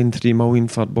Julian, 3 million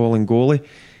for ball and goalie.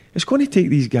 It's going to take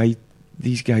these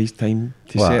guys time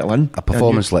to settle in. A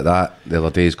performance like that the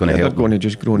other day is going to help. They're going to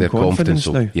just grow in confidence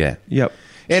now. Yeah. Yep.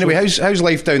 Anyway, how's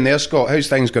life down there, Scott? How's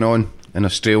things going on in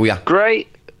Australia? Great,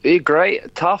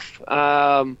 tough.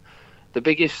 The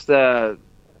biggest, the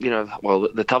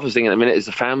toughest thing at the minute is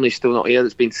the family's still not here.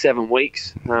 It's been 7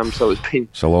 weeks, so it's been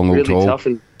really tough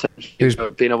and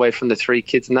being away from the 3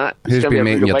 kids and that. Who's been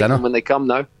making your dinner when they come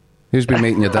now? Who's been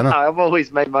making your dinner? I've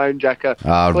always made my own, Jacko.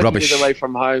 Rubbish. Away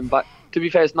from home, but to be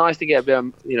fair, it's nice to get a bit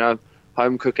of, you know,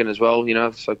 home cooking as well,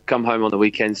 so come home on the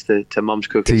weekends to mum's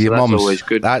cooking. To your that's mum's. Always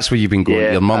good. That's where you've been going.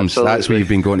 Yeah, Your mum's. absolutely. That's where you've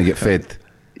been going to get fed.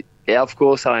 Yeah, of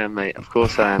course I am, mate. Of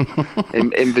course I am.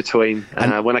 in between,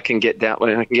 when I can get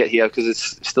here, because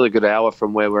it's still a good hour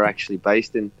from where we're actually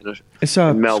based in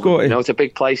Melbourne. Scotty, it's a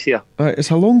big place here. It's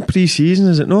a long pre-season,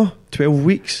 is it not? 12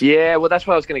 weeks. Yeah, well, that's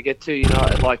what I was going to get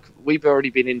to. We've already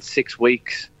been in 6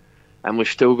 weeks, and we've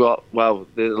still got. Well,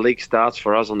 the league starts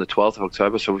for us on the 12th of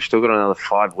October, so we've still got another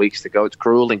 5 weeks to go. It's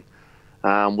grueling.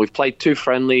 We've played 2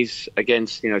 friendlies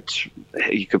against,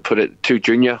 you could put it 2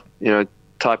 junior,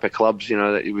 type of clubs,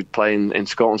 that you would play in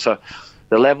Scotland. So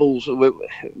the levels,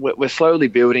 we're slowly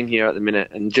building here at the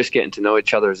minute and just getting to know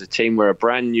each other as a team. We're a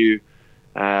brand new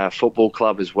football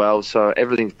club as well, so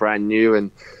everything's brand new,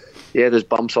 and there's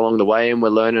bumps along the way, and we're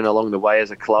learning along the way as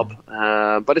a club.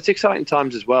 But it's exciting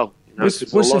times as well. What's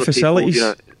the facilities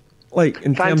like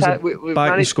in terms of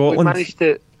back in Scotland? We've managed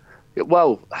to,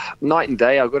 night and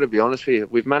day, I've got to be honest with you.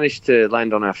 We've managed to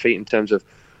land on our feet in terms of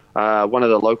one of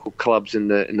the local clubs in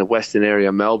the western area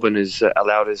of Melbourne has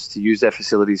allowed us to use their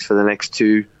facilities for the next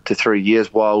 2 to 3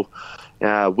 years while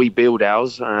we build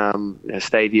ours, a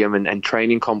stadium and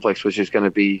training complex, which is going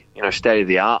to be state of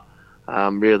the art.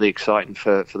 Really exciting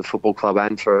for the football club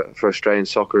and for Australian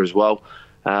soccer as well.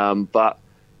 But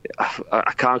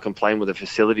I can't complain with the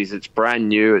facilities. It's brand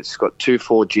new. It's got 2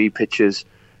 4G pitches,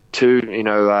 2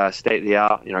 state of the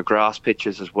art grass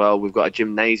pitches as well. We've got a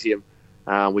gymnasium,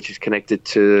 which is connected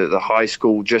to the high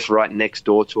school just right next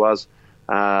door to us.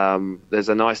 There's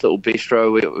a nice little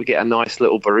bistro. We get a nice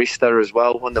little barista as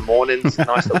well in the mornings. A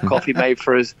nice little coffee made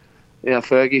for us,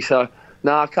 Fergie. So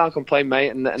no, I can't complain, mate.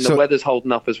 And the weather's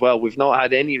holding up as well. We've not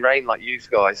had any rain like you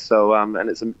guys. So and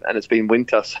it's been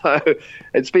winter, so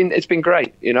it's been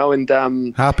great,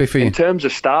 And happy for you. In terms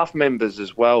of staff members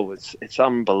as well, it's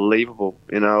unbelievable,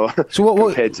 So what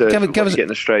compared to what you get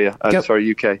in Australia.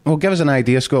 UK. Well, give us an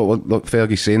idea, Scott. What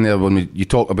Fergie's saying there when you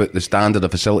talk about the standard of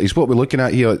facilities. What we're looking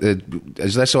at here,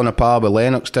 is this on a par with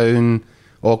Lennoxtown,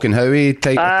 Auchenhowie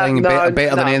type of thing?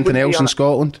 Better than anything else in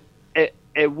Scotland?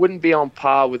 It wouldn't be on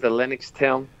par with the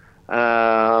Lennoxtown,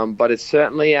 but it's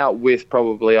certainly out with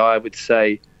probably, I would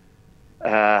say,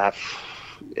 it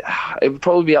would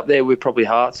probably be up there with probably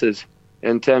Hearts'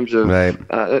 in terms of,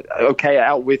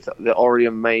 out with the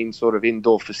Orion main sort of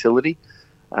indoor facility.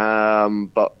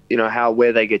 But,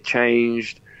 where they get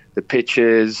changed, the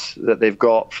pitches that they've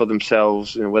got for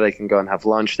themselves, where they can go and have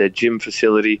lunch, their gym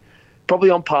facility, probably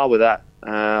on par with that.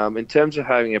 In terms of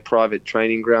having a private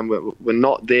training ground, we're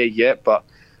not there yet, but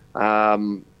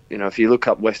if you look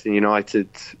up Western United,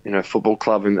 football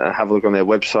club and have a look on their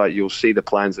website, you'll see the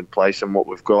plans in place and what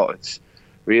we've got. It's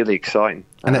really exciting.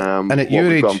 And at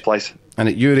your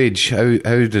age, how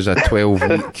does a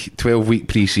 12-week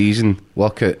pre-season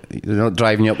work out? They're not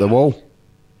driving you up the wall?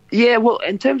 Yeah, well,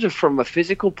 in terms of from a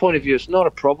physical point of view, it's not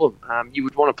a problem. You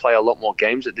would want to play a lot more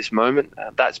games at this moment.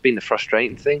 That's been the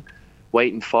frustrating thing.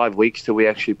 Waiting 5 weeks till we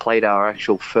actually played our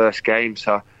actual first game.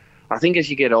 So I think as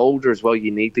you get older as well,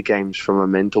 you need the games from a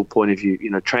mental point of view.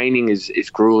 Training is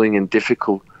grueling and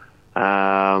difficult.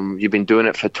 You've been doing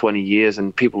it for 20 years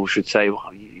and people should say,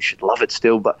 well, you should love it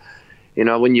still. But,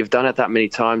 when you've done it that many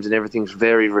times and everything's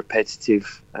very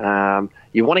repetitive,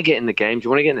 you want to get in the games. You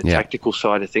want to get in the tactical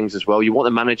side of things as well. You want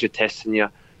the manager testing you,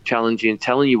 challenging you, and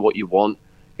telling you what you want.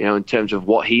 In terms of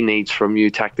what he needs from you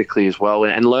tactically as well,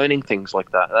 and learning things like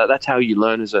that. That's how you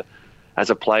learn as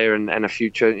a player and a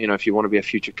future, if you want to be a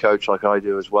future coach like I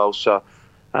do as well. So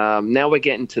now we're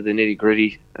getting to the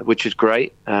nitty-gritty, which is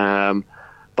great. But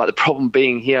the problem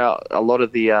being here, a lot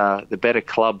of the better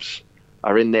clubs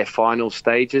are in their final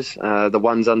stages. The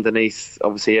ones underneath,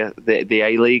 obviously, the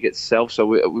A-League itself. So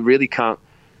we really can't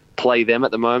play them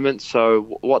at the moment. So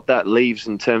what that leaves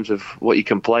in terms of what you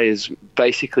can play is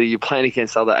basically you're playing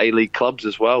against other A-League clubs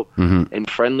as well in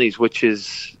friendlies, which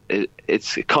is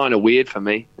it's kind of weird for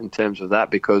me in terms of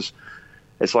that, because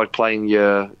it's like playing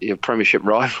your premiership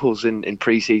rivals in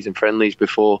pre-season friendlies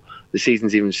before the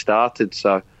season's even started.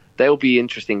 So they'll be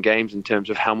interesting games in terms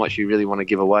of how much you really want to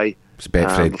give away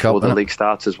before the league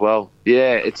starts as well.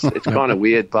 Yeah, it's kind of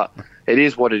weird, but it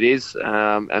is what it is,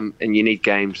 and you need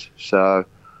games. So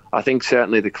I think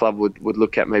certainly the club would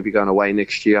look at maybe going away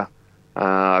next year.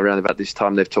 Around about this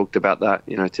time, they've talked about that,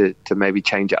 to maybe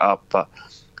change it up. But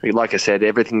like I said,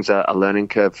 everything's a learning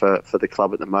curve for the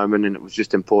club at the moment, and it was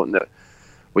just important that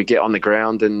we get on the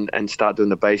ground and start doing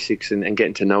the basics and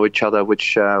getting to know each other,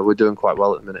 which we're doing quite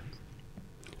well at the minute.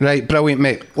 Right, brilliant,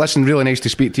 mate. Listen, really nice to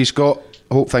speak to you, Scott.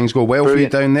 Hope things go well for you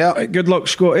down there. Good luck,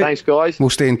 Scotty. Thanks, guys. We'll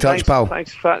stay in touch, pal.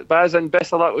 Thanks, Baz, and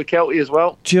best of luck with Kelty as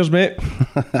well. Cheers, mate.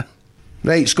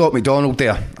 Right, Scott McDonald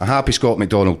there. A happy Scott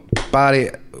McDonald.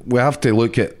 Barry, we have to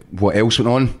look at what else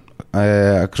went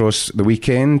on across the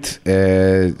weekend.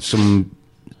 Some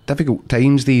difficult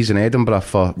times these in Edinburgh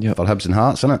for Hibs and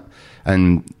Hearts, isn't it?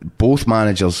 And both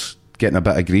managers getting a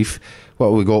bit of grief. What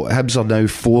have we got? Hibs are now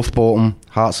 4th bottom,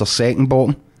 Hearts are 2nd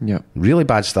bottom. Yeah. Really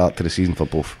bad start to the season for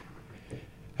both.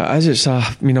 It is.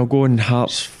 I'll go on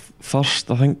Hearts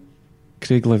first. I think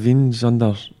Craig Levine's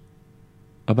under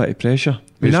a bit of pressure.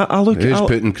 Who's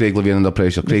putting Craig Levine under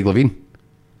pressure? Craig Levine?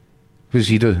 Who's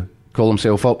he do? Call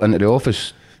himself up into the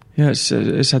office? Yeah, it's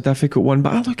a difficult one.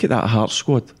 But I look at that Hearts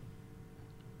squad.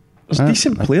 There's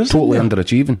decent players. Totally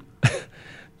underachieving.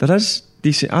 There is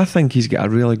decent. I think he's got a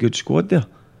really good squad there.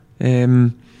 They're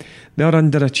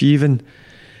underachieving.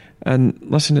 And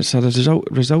listen, it's a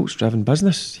results-driven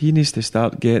business. He needs to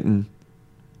start getting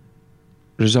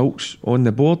results on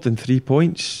the board and 3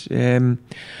 points.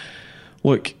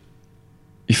 Look,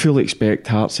 you fully expect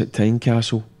Hearts at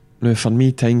Tynecastle. Now, for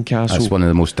me, Tynecastle... That's one of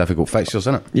the most difficult fixtures,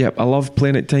 isn't it? Yep, I love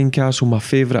playing at Tynecastle, my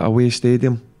favourite away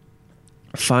stadium.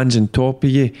 Fans on top of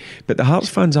you. But the Hearts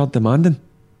fans are demanding.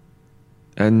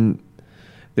 And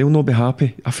they'll not be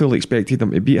happy. I fully expected them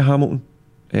to beat Hamilton.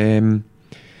 And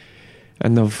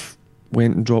they've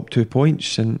went and dropped 2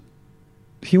 points, and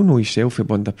he'll know himself he'll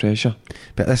be under pressure.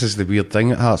 But this is the weird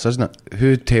thing at Hearts, isn't it?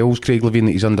 Who tells Craig Levine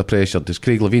that he's under pressure? Does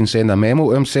Craig Levine send a memo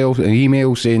to himself, an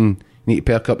email saying, you need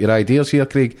to perk up your ideas here,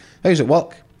 Craig? How does it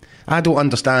work? I don't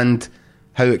understand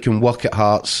how it can work at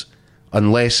Hearts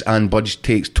unless Anne Budge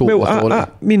takes total authority. I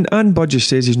mean, Anne Budge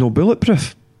says he's no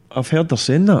bulletproof. I've heard her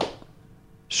saying that.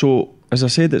 So, as I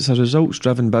said, it's a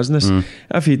results-driven business.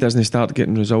 If he doesn't start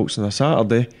getting results on a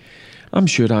Saturday, I'm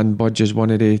sure Anne Budge is one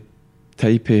of the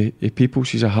type of people.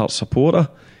 She's a Hearts supporter.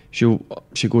 She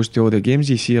goes to all the games.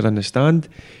 You see her in the stand.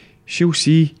 She'll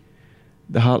see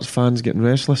the Hearts fans getting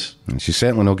restless. And she's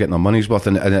certainly not getting her money's worth.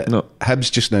 And no.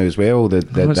 Hibs just now as well. The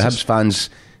Hibs fans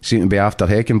seem to be after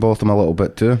Heckingbottom a little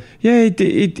bit too. Yeah,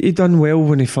 he done well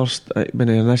when he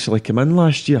initially came in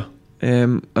last year.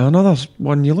 Another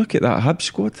one, you look at that Hibs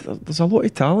squad, there's a lot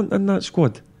of talent in that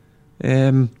squad.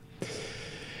 I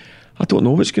don't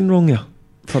know what's going wrong here.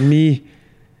 For me,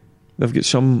 they've got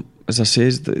some, as I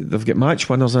says, they've got match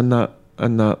winners in that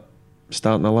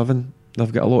starting 11.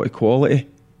 They've got a lot of quality.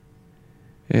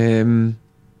 And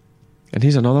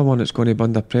here's another one that's going to be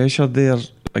under pressure there.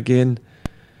 Again,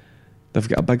 they've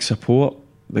got a big support.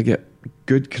 They get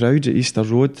good crowds at Easter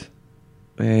Road.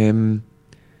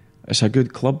 It's a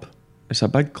good club. It's a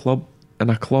big club,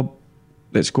 and a club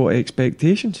that's got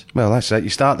expectations. Well, that's it. You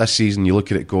start this season, you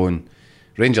look at it going,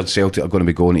 Rangers and Celtic are going to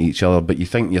be going at each other, but you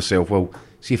think to yourself, well,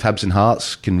 see if Hibs and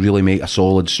Hearts can really make a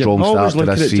solid, strong start to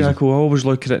this season. Jacko, I always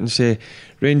look at it and say,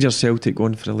 Rangers, Celtic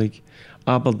going for the league,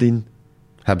 Aberdeen,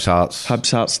 Hibs, Hearts.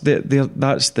 That's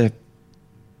the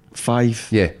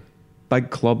 5 big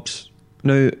clubs.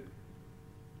 Now,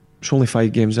 it's only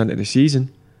 5 games into the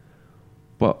season,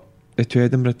 but the 2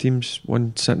 Edinburgh teams,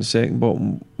 one sitting 2nd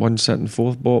bottom, one sitting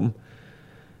 4th bottom.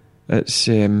 It's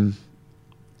it'll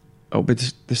be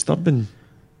disturbing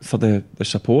for the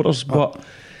supporters, but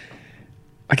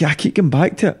I keep going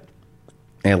back to it.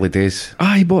 Early days.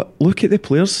 Aye, but look at the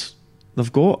players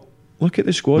they've got. Look at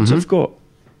the squads they've got.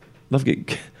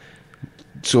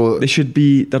 So they're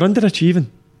underachieving.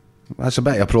 That's a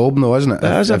bit of a problem though, isn't it?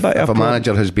 If a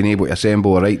manager has been able to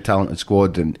assemble a right talented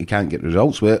squad and he can't get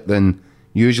results with it, then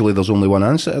usually there's only one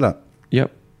answer to that.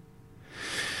 Yep.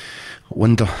 I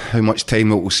wonder how much time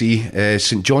we'll see.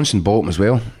 St Johnstone bottom as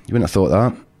well. You wouldn't have thought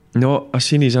that. No, I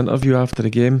seen his interview after the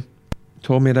game.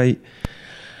 Tommy Wright.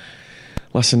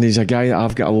 Listen, he's a guy that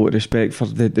I've got a lot of respect for.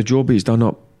 The job he's done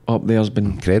up there has been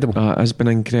incredible. Has been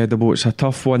incredible. It's a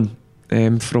tough one.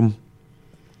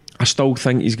 I still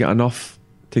think he's got enough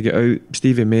to get out.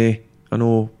 Stevie May, I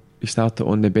know he started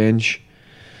on the bench.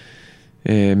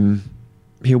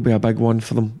 He'll be a big one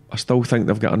for them. I still think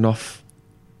they've got enough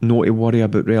not to worry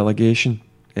about relegation.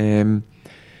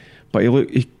 But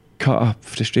he cut a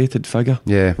frustrated figure.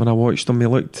 Yeah. When I watched him, he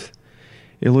looked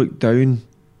down.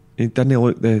 He didn't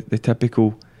look the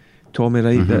typical Tommy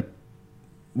Wright that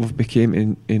we've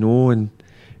became to know and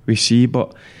we see.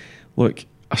 But look,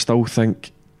 I still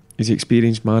think he's an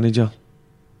experienced manager.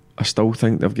 I still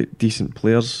think they've got decent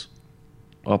players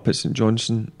up at St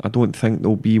Johnstone. I don't think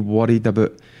they'll be worried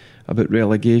about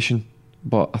relegation,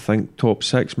 but I think top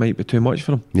 6 might be too much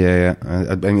for them. Yeah.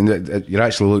 I mean, you're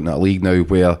actually looking at a league now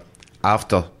where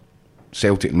after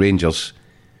Celtic and Rangers,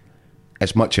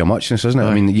 it's much of a muchness, isn't it?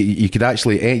 I mean, you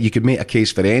could make a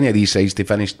case for any of these sides to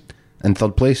finish in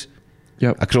 3rd place.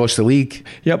 Yep. Across the league.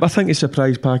 Yep, I think the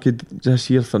surprise package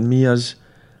this year for me is,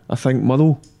 I think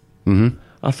Motherwell.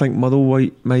 I think Motherwell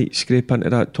might scrape into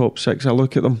that top 6. I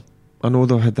look at them. I know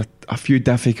they've had a few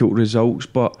difficult results,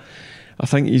 but I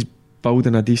think he's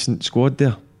building a decent squad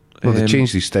there. Well, they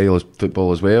changed his style of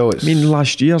football as well. I mean,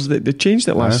 last year's they changed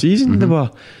it last season. They were,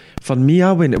 for me,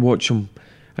 I went to watch them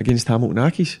against Hamilton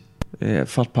Accies at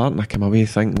Fir Park, and I came away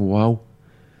thinking, wow,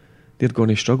 they're going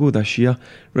to struggle this year.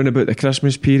 Round about the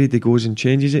Christmas period, he goes and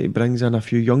changes it. He brings in a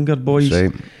few younger boys.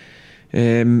 That's right.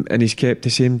 And he's kept the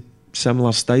same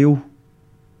similar style.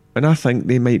 And I think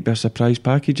they might be a surprise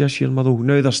package this year, Motherwell.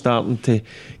 Now they're starting to...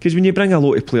 Because when you bring a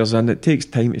lot of players in, it takes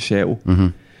time to settle.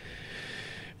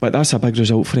 But that's a big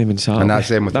result for him in Saturday. And that's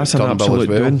them with that's an Turnbull absolute as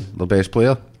well, boon. their best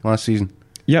player last season.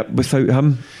 Yep, without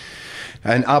him.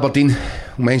 And Aberdeen,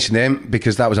 we'll mention them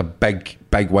because that was a big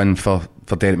win for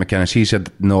Derek McInnes. He's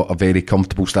had not a very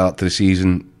comfortable start to the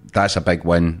season. That's a big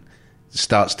win.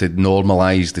 Starts to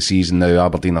normalise the season now.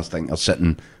 Aberdeen, I think, are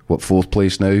sitting, fourth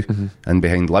place now, and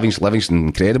behind Livingston. Livingston,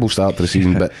 incredible start to the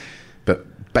season,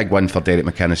 but big win for Derek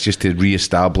McInnes just to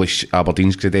re-establish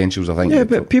Aberdeen's credentials, I think. Yeah,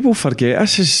 but people forget,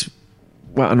 this is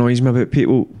what annoys me about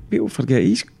people. People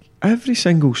forget, every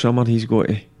single summer he's got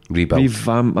to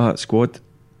revamp that squad.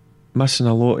 Missing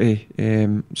a lot of,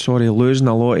 losing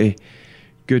a lot of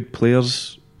good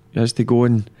players. He has to go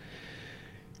and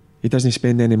he doesn't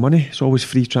spend any money. It's always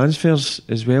free transfers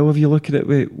as well if you look at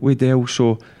it with Dell.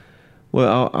 So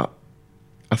look,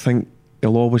 I think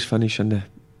he'll always finish in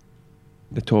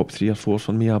the top 3 or 4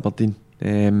 for me, Aberdeen.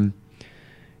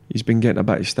 He's been getting a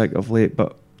bit of stick of late,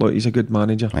 but look, he's a good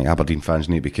manager. I think Aberdeen fans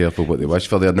need to be careful what they wish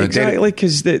for there. Now, exactly,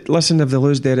 because listen, if they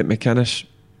lose Derek McInnes,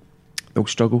 they'll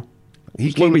struggle.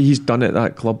 Look what he's done at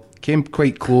that club. Came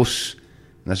quite close,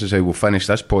 and this is how we'll finish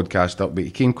this podcast up, but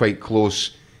he came quite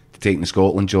close to taking the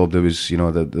Scotland job. There was,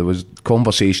 there was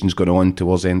conversations going on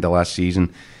towards the end of last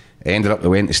season. Ended up they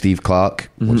went to Steve Clarke,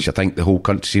 which I think the whole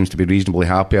country seems to be reasonably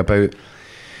happy about.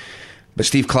 But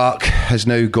Steve Clarke has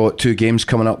now got 2 games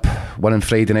coming up, one on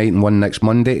Friday night and one next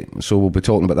Monday, so we'll be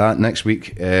talking about that next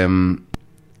week.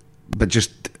 But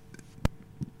just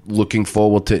looking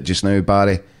forward to it just now,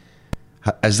 Barry.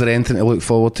 Is there anything to look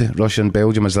forward to? Russia and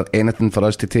Belgium, is there anything for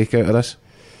us to take out of this?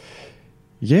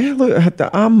 Yeah, look,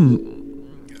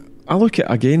 I look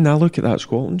at that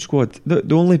Scotland squad.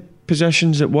 The only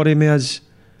positions that worry me is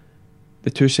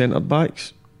the 2 centre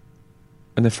backs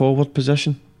and the forward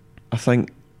position. I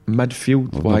think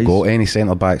midfield wise, we've not got any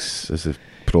centre backs is a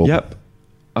problem. Yep,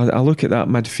 I look at that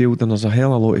midfield and there's a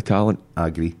hell of a lot of talent. I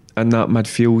agree. In that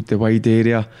midfield, the wide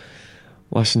area.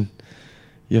 Listen,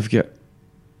 you've got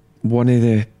one of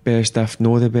the best, if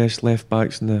not the best, left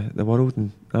backs in the world,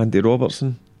 and Andy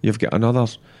Robertson. You've got another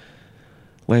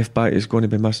left back who's going to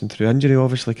be missing through injury,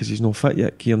 obviously, because he's not fit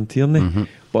yet, Kieran Tierney.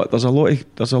 But there's a lot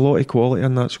of quality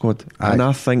in that squad, and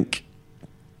I think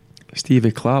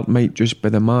Stevie Clarke might just be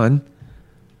the man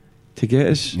to get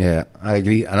us. Yeah, I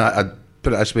agree, and I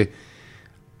put it this way: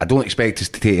 I don't expect us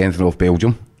to take anything off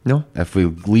Belgium. No, if we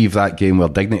leave that game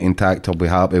with dignity intact, I'll be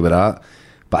happy with that.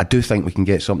 But I do think we can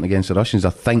get something against the Russians. I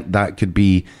think that could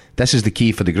be... This is the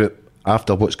key for the group.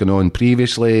 After what's going on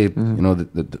previously,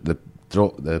 the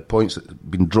points that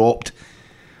have been dropped,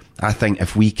 I think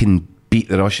if we can beat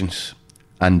the Russians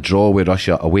and draw with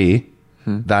Russia away,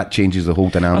 that changes the whole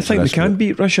dynamic. I think we can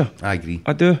beat Russia. I agree.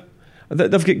 I do.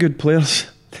 They've got good players.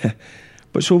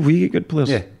 But so have we got good players.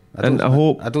 Yeah. I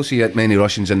don't see that many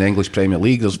Russians in the English Premier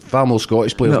League. There's far more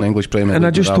Scottish players in the English Premier League. And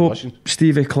I just hope Russians.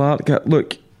 Stevie Clarke...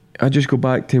 Look, I just go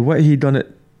back to what he done at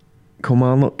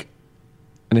Kilmarnock.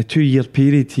 In a 2-year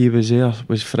period he was there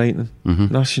was frightening.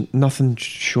 Nothing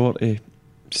short of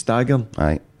staggering.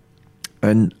 Aye.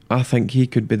 And I think he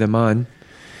could be the man.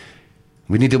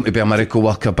 We need him to be a miracle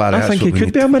worker, Barry. I think he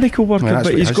could be a miracle worker,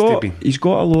 but he's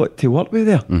got a lot to work with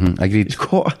there. Agreed.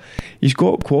 He's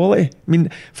got quality. I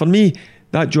mean, for me,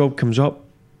 that job comes up.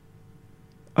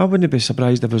 I wouldn't be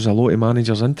surprised if there was a lot of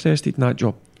managers interested in that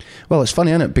job. Well, it's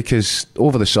funny, isn't it? Because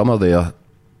over the summer there,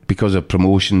 because of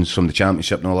promotions from the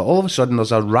Championship and all that, all of a sudden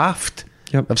there's a raft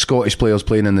of Scottish players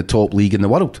playing in the top league in the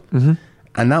world.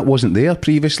 And that wasn't there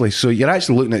previously. So you're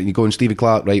actually looking at it and you're going, Stevie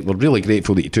Clarke, right, we're really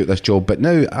grateful that you took this job, but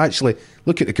now actually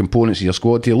look at the components of your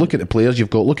squad here, look at the players you've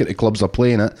got, look at the clubs they're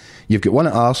playing at. You've got one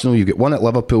at Arsenal, you've got one at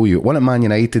Liverpool, you've got one at Man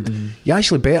United. You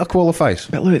actually better qualifies.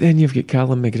 But look, then you've got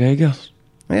Callum McGregor.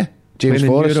 Yeah. James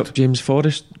Forrest. Europe, James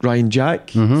Forrest, Ryan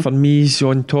Jack, for me, he's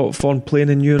on top form playing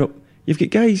in Europe. You've got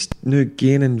guys now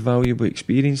gaining valuable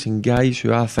experience and guys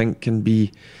who I think can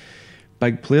be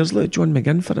big players, like John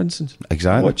McGinn, for instance.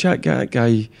 Exactly. Watch that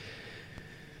guy.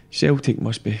 Celtic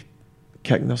must be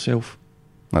kicking themselves,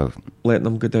 letting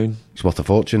them go down. He's worth a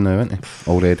fortune now, isn't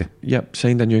he? Already. Yep,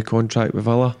 signed a new contract with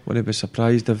Villa. Wouldn't be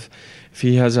surprised if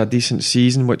he has a decent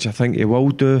season, which I think he will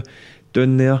do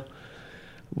down there.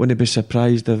 Wouldn't be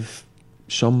surprised if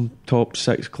some top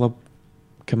 6 club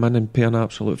come in and pay an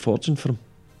absolute fortune for him.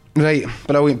 Right,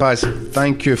 brilliant, Baz.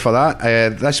 Thank you for that.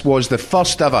 This was the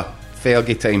first ever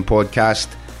Fergie Time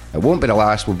podcast. It won't be the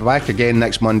last. We'll be back again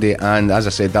next Monday, and as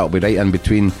I said, that'll be right in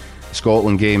between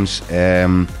Scotland games.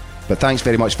 But thanks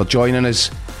very much for joining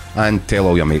us, and tell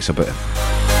all your mates about it.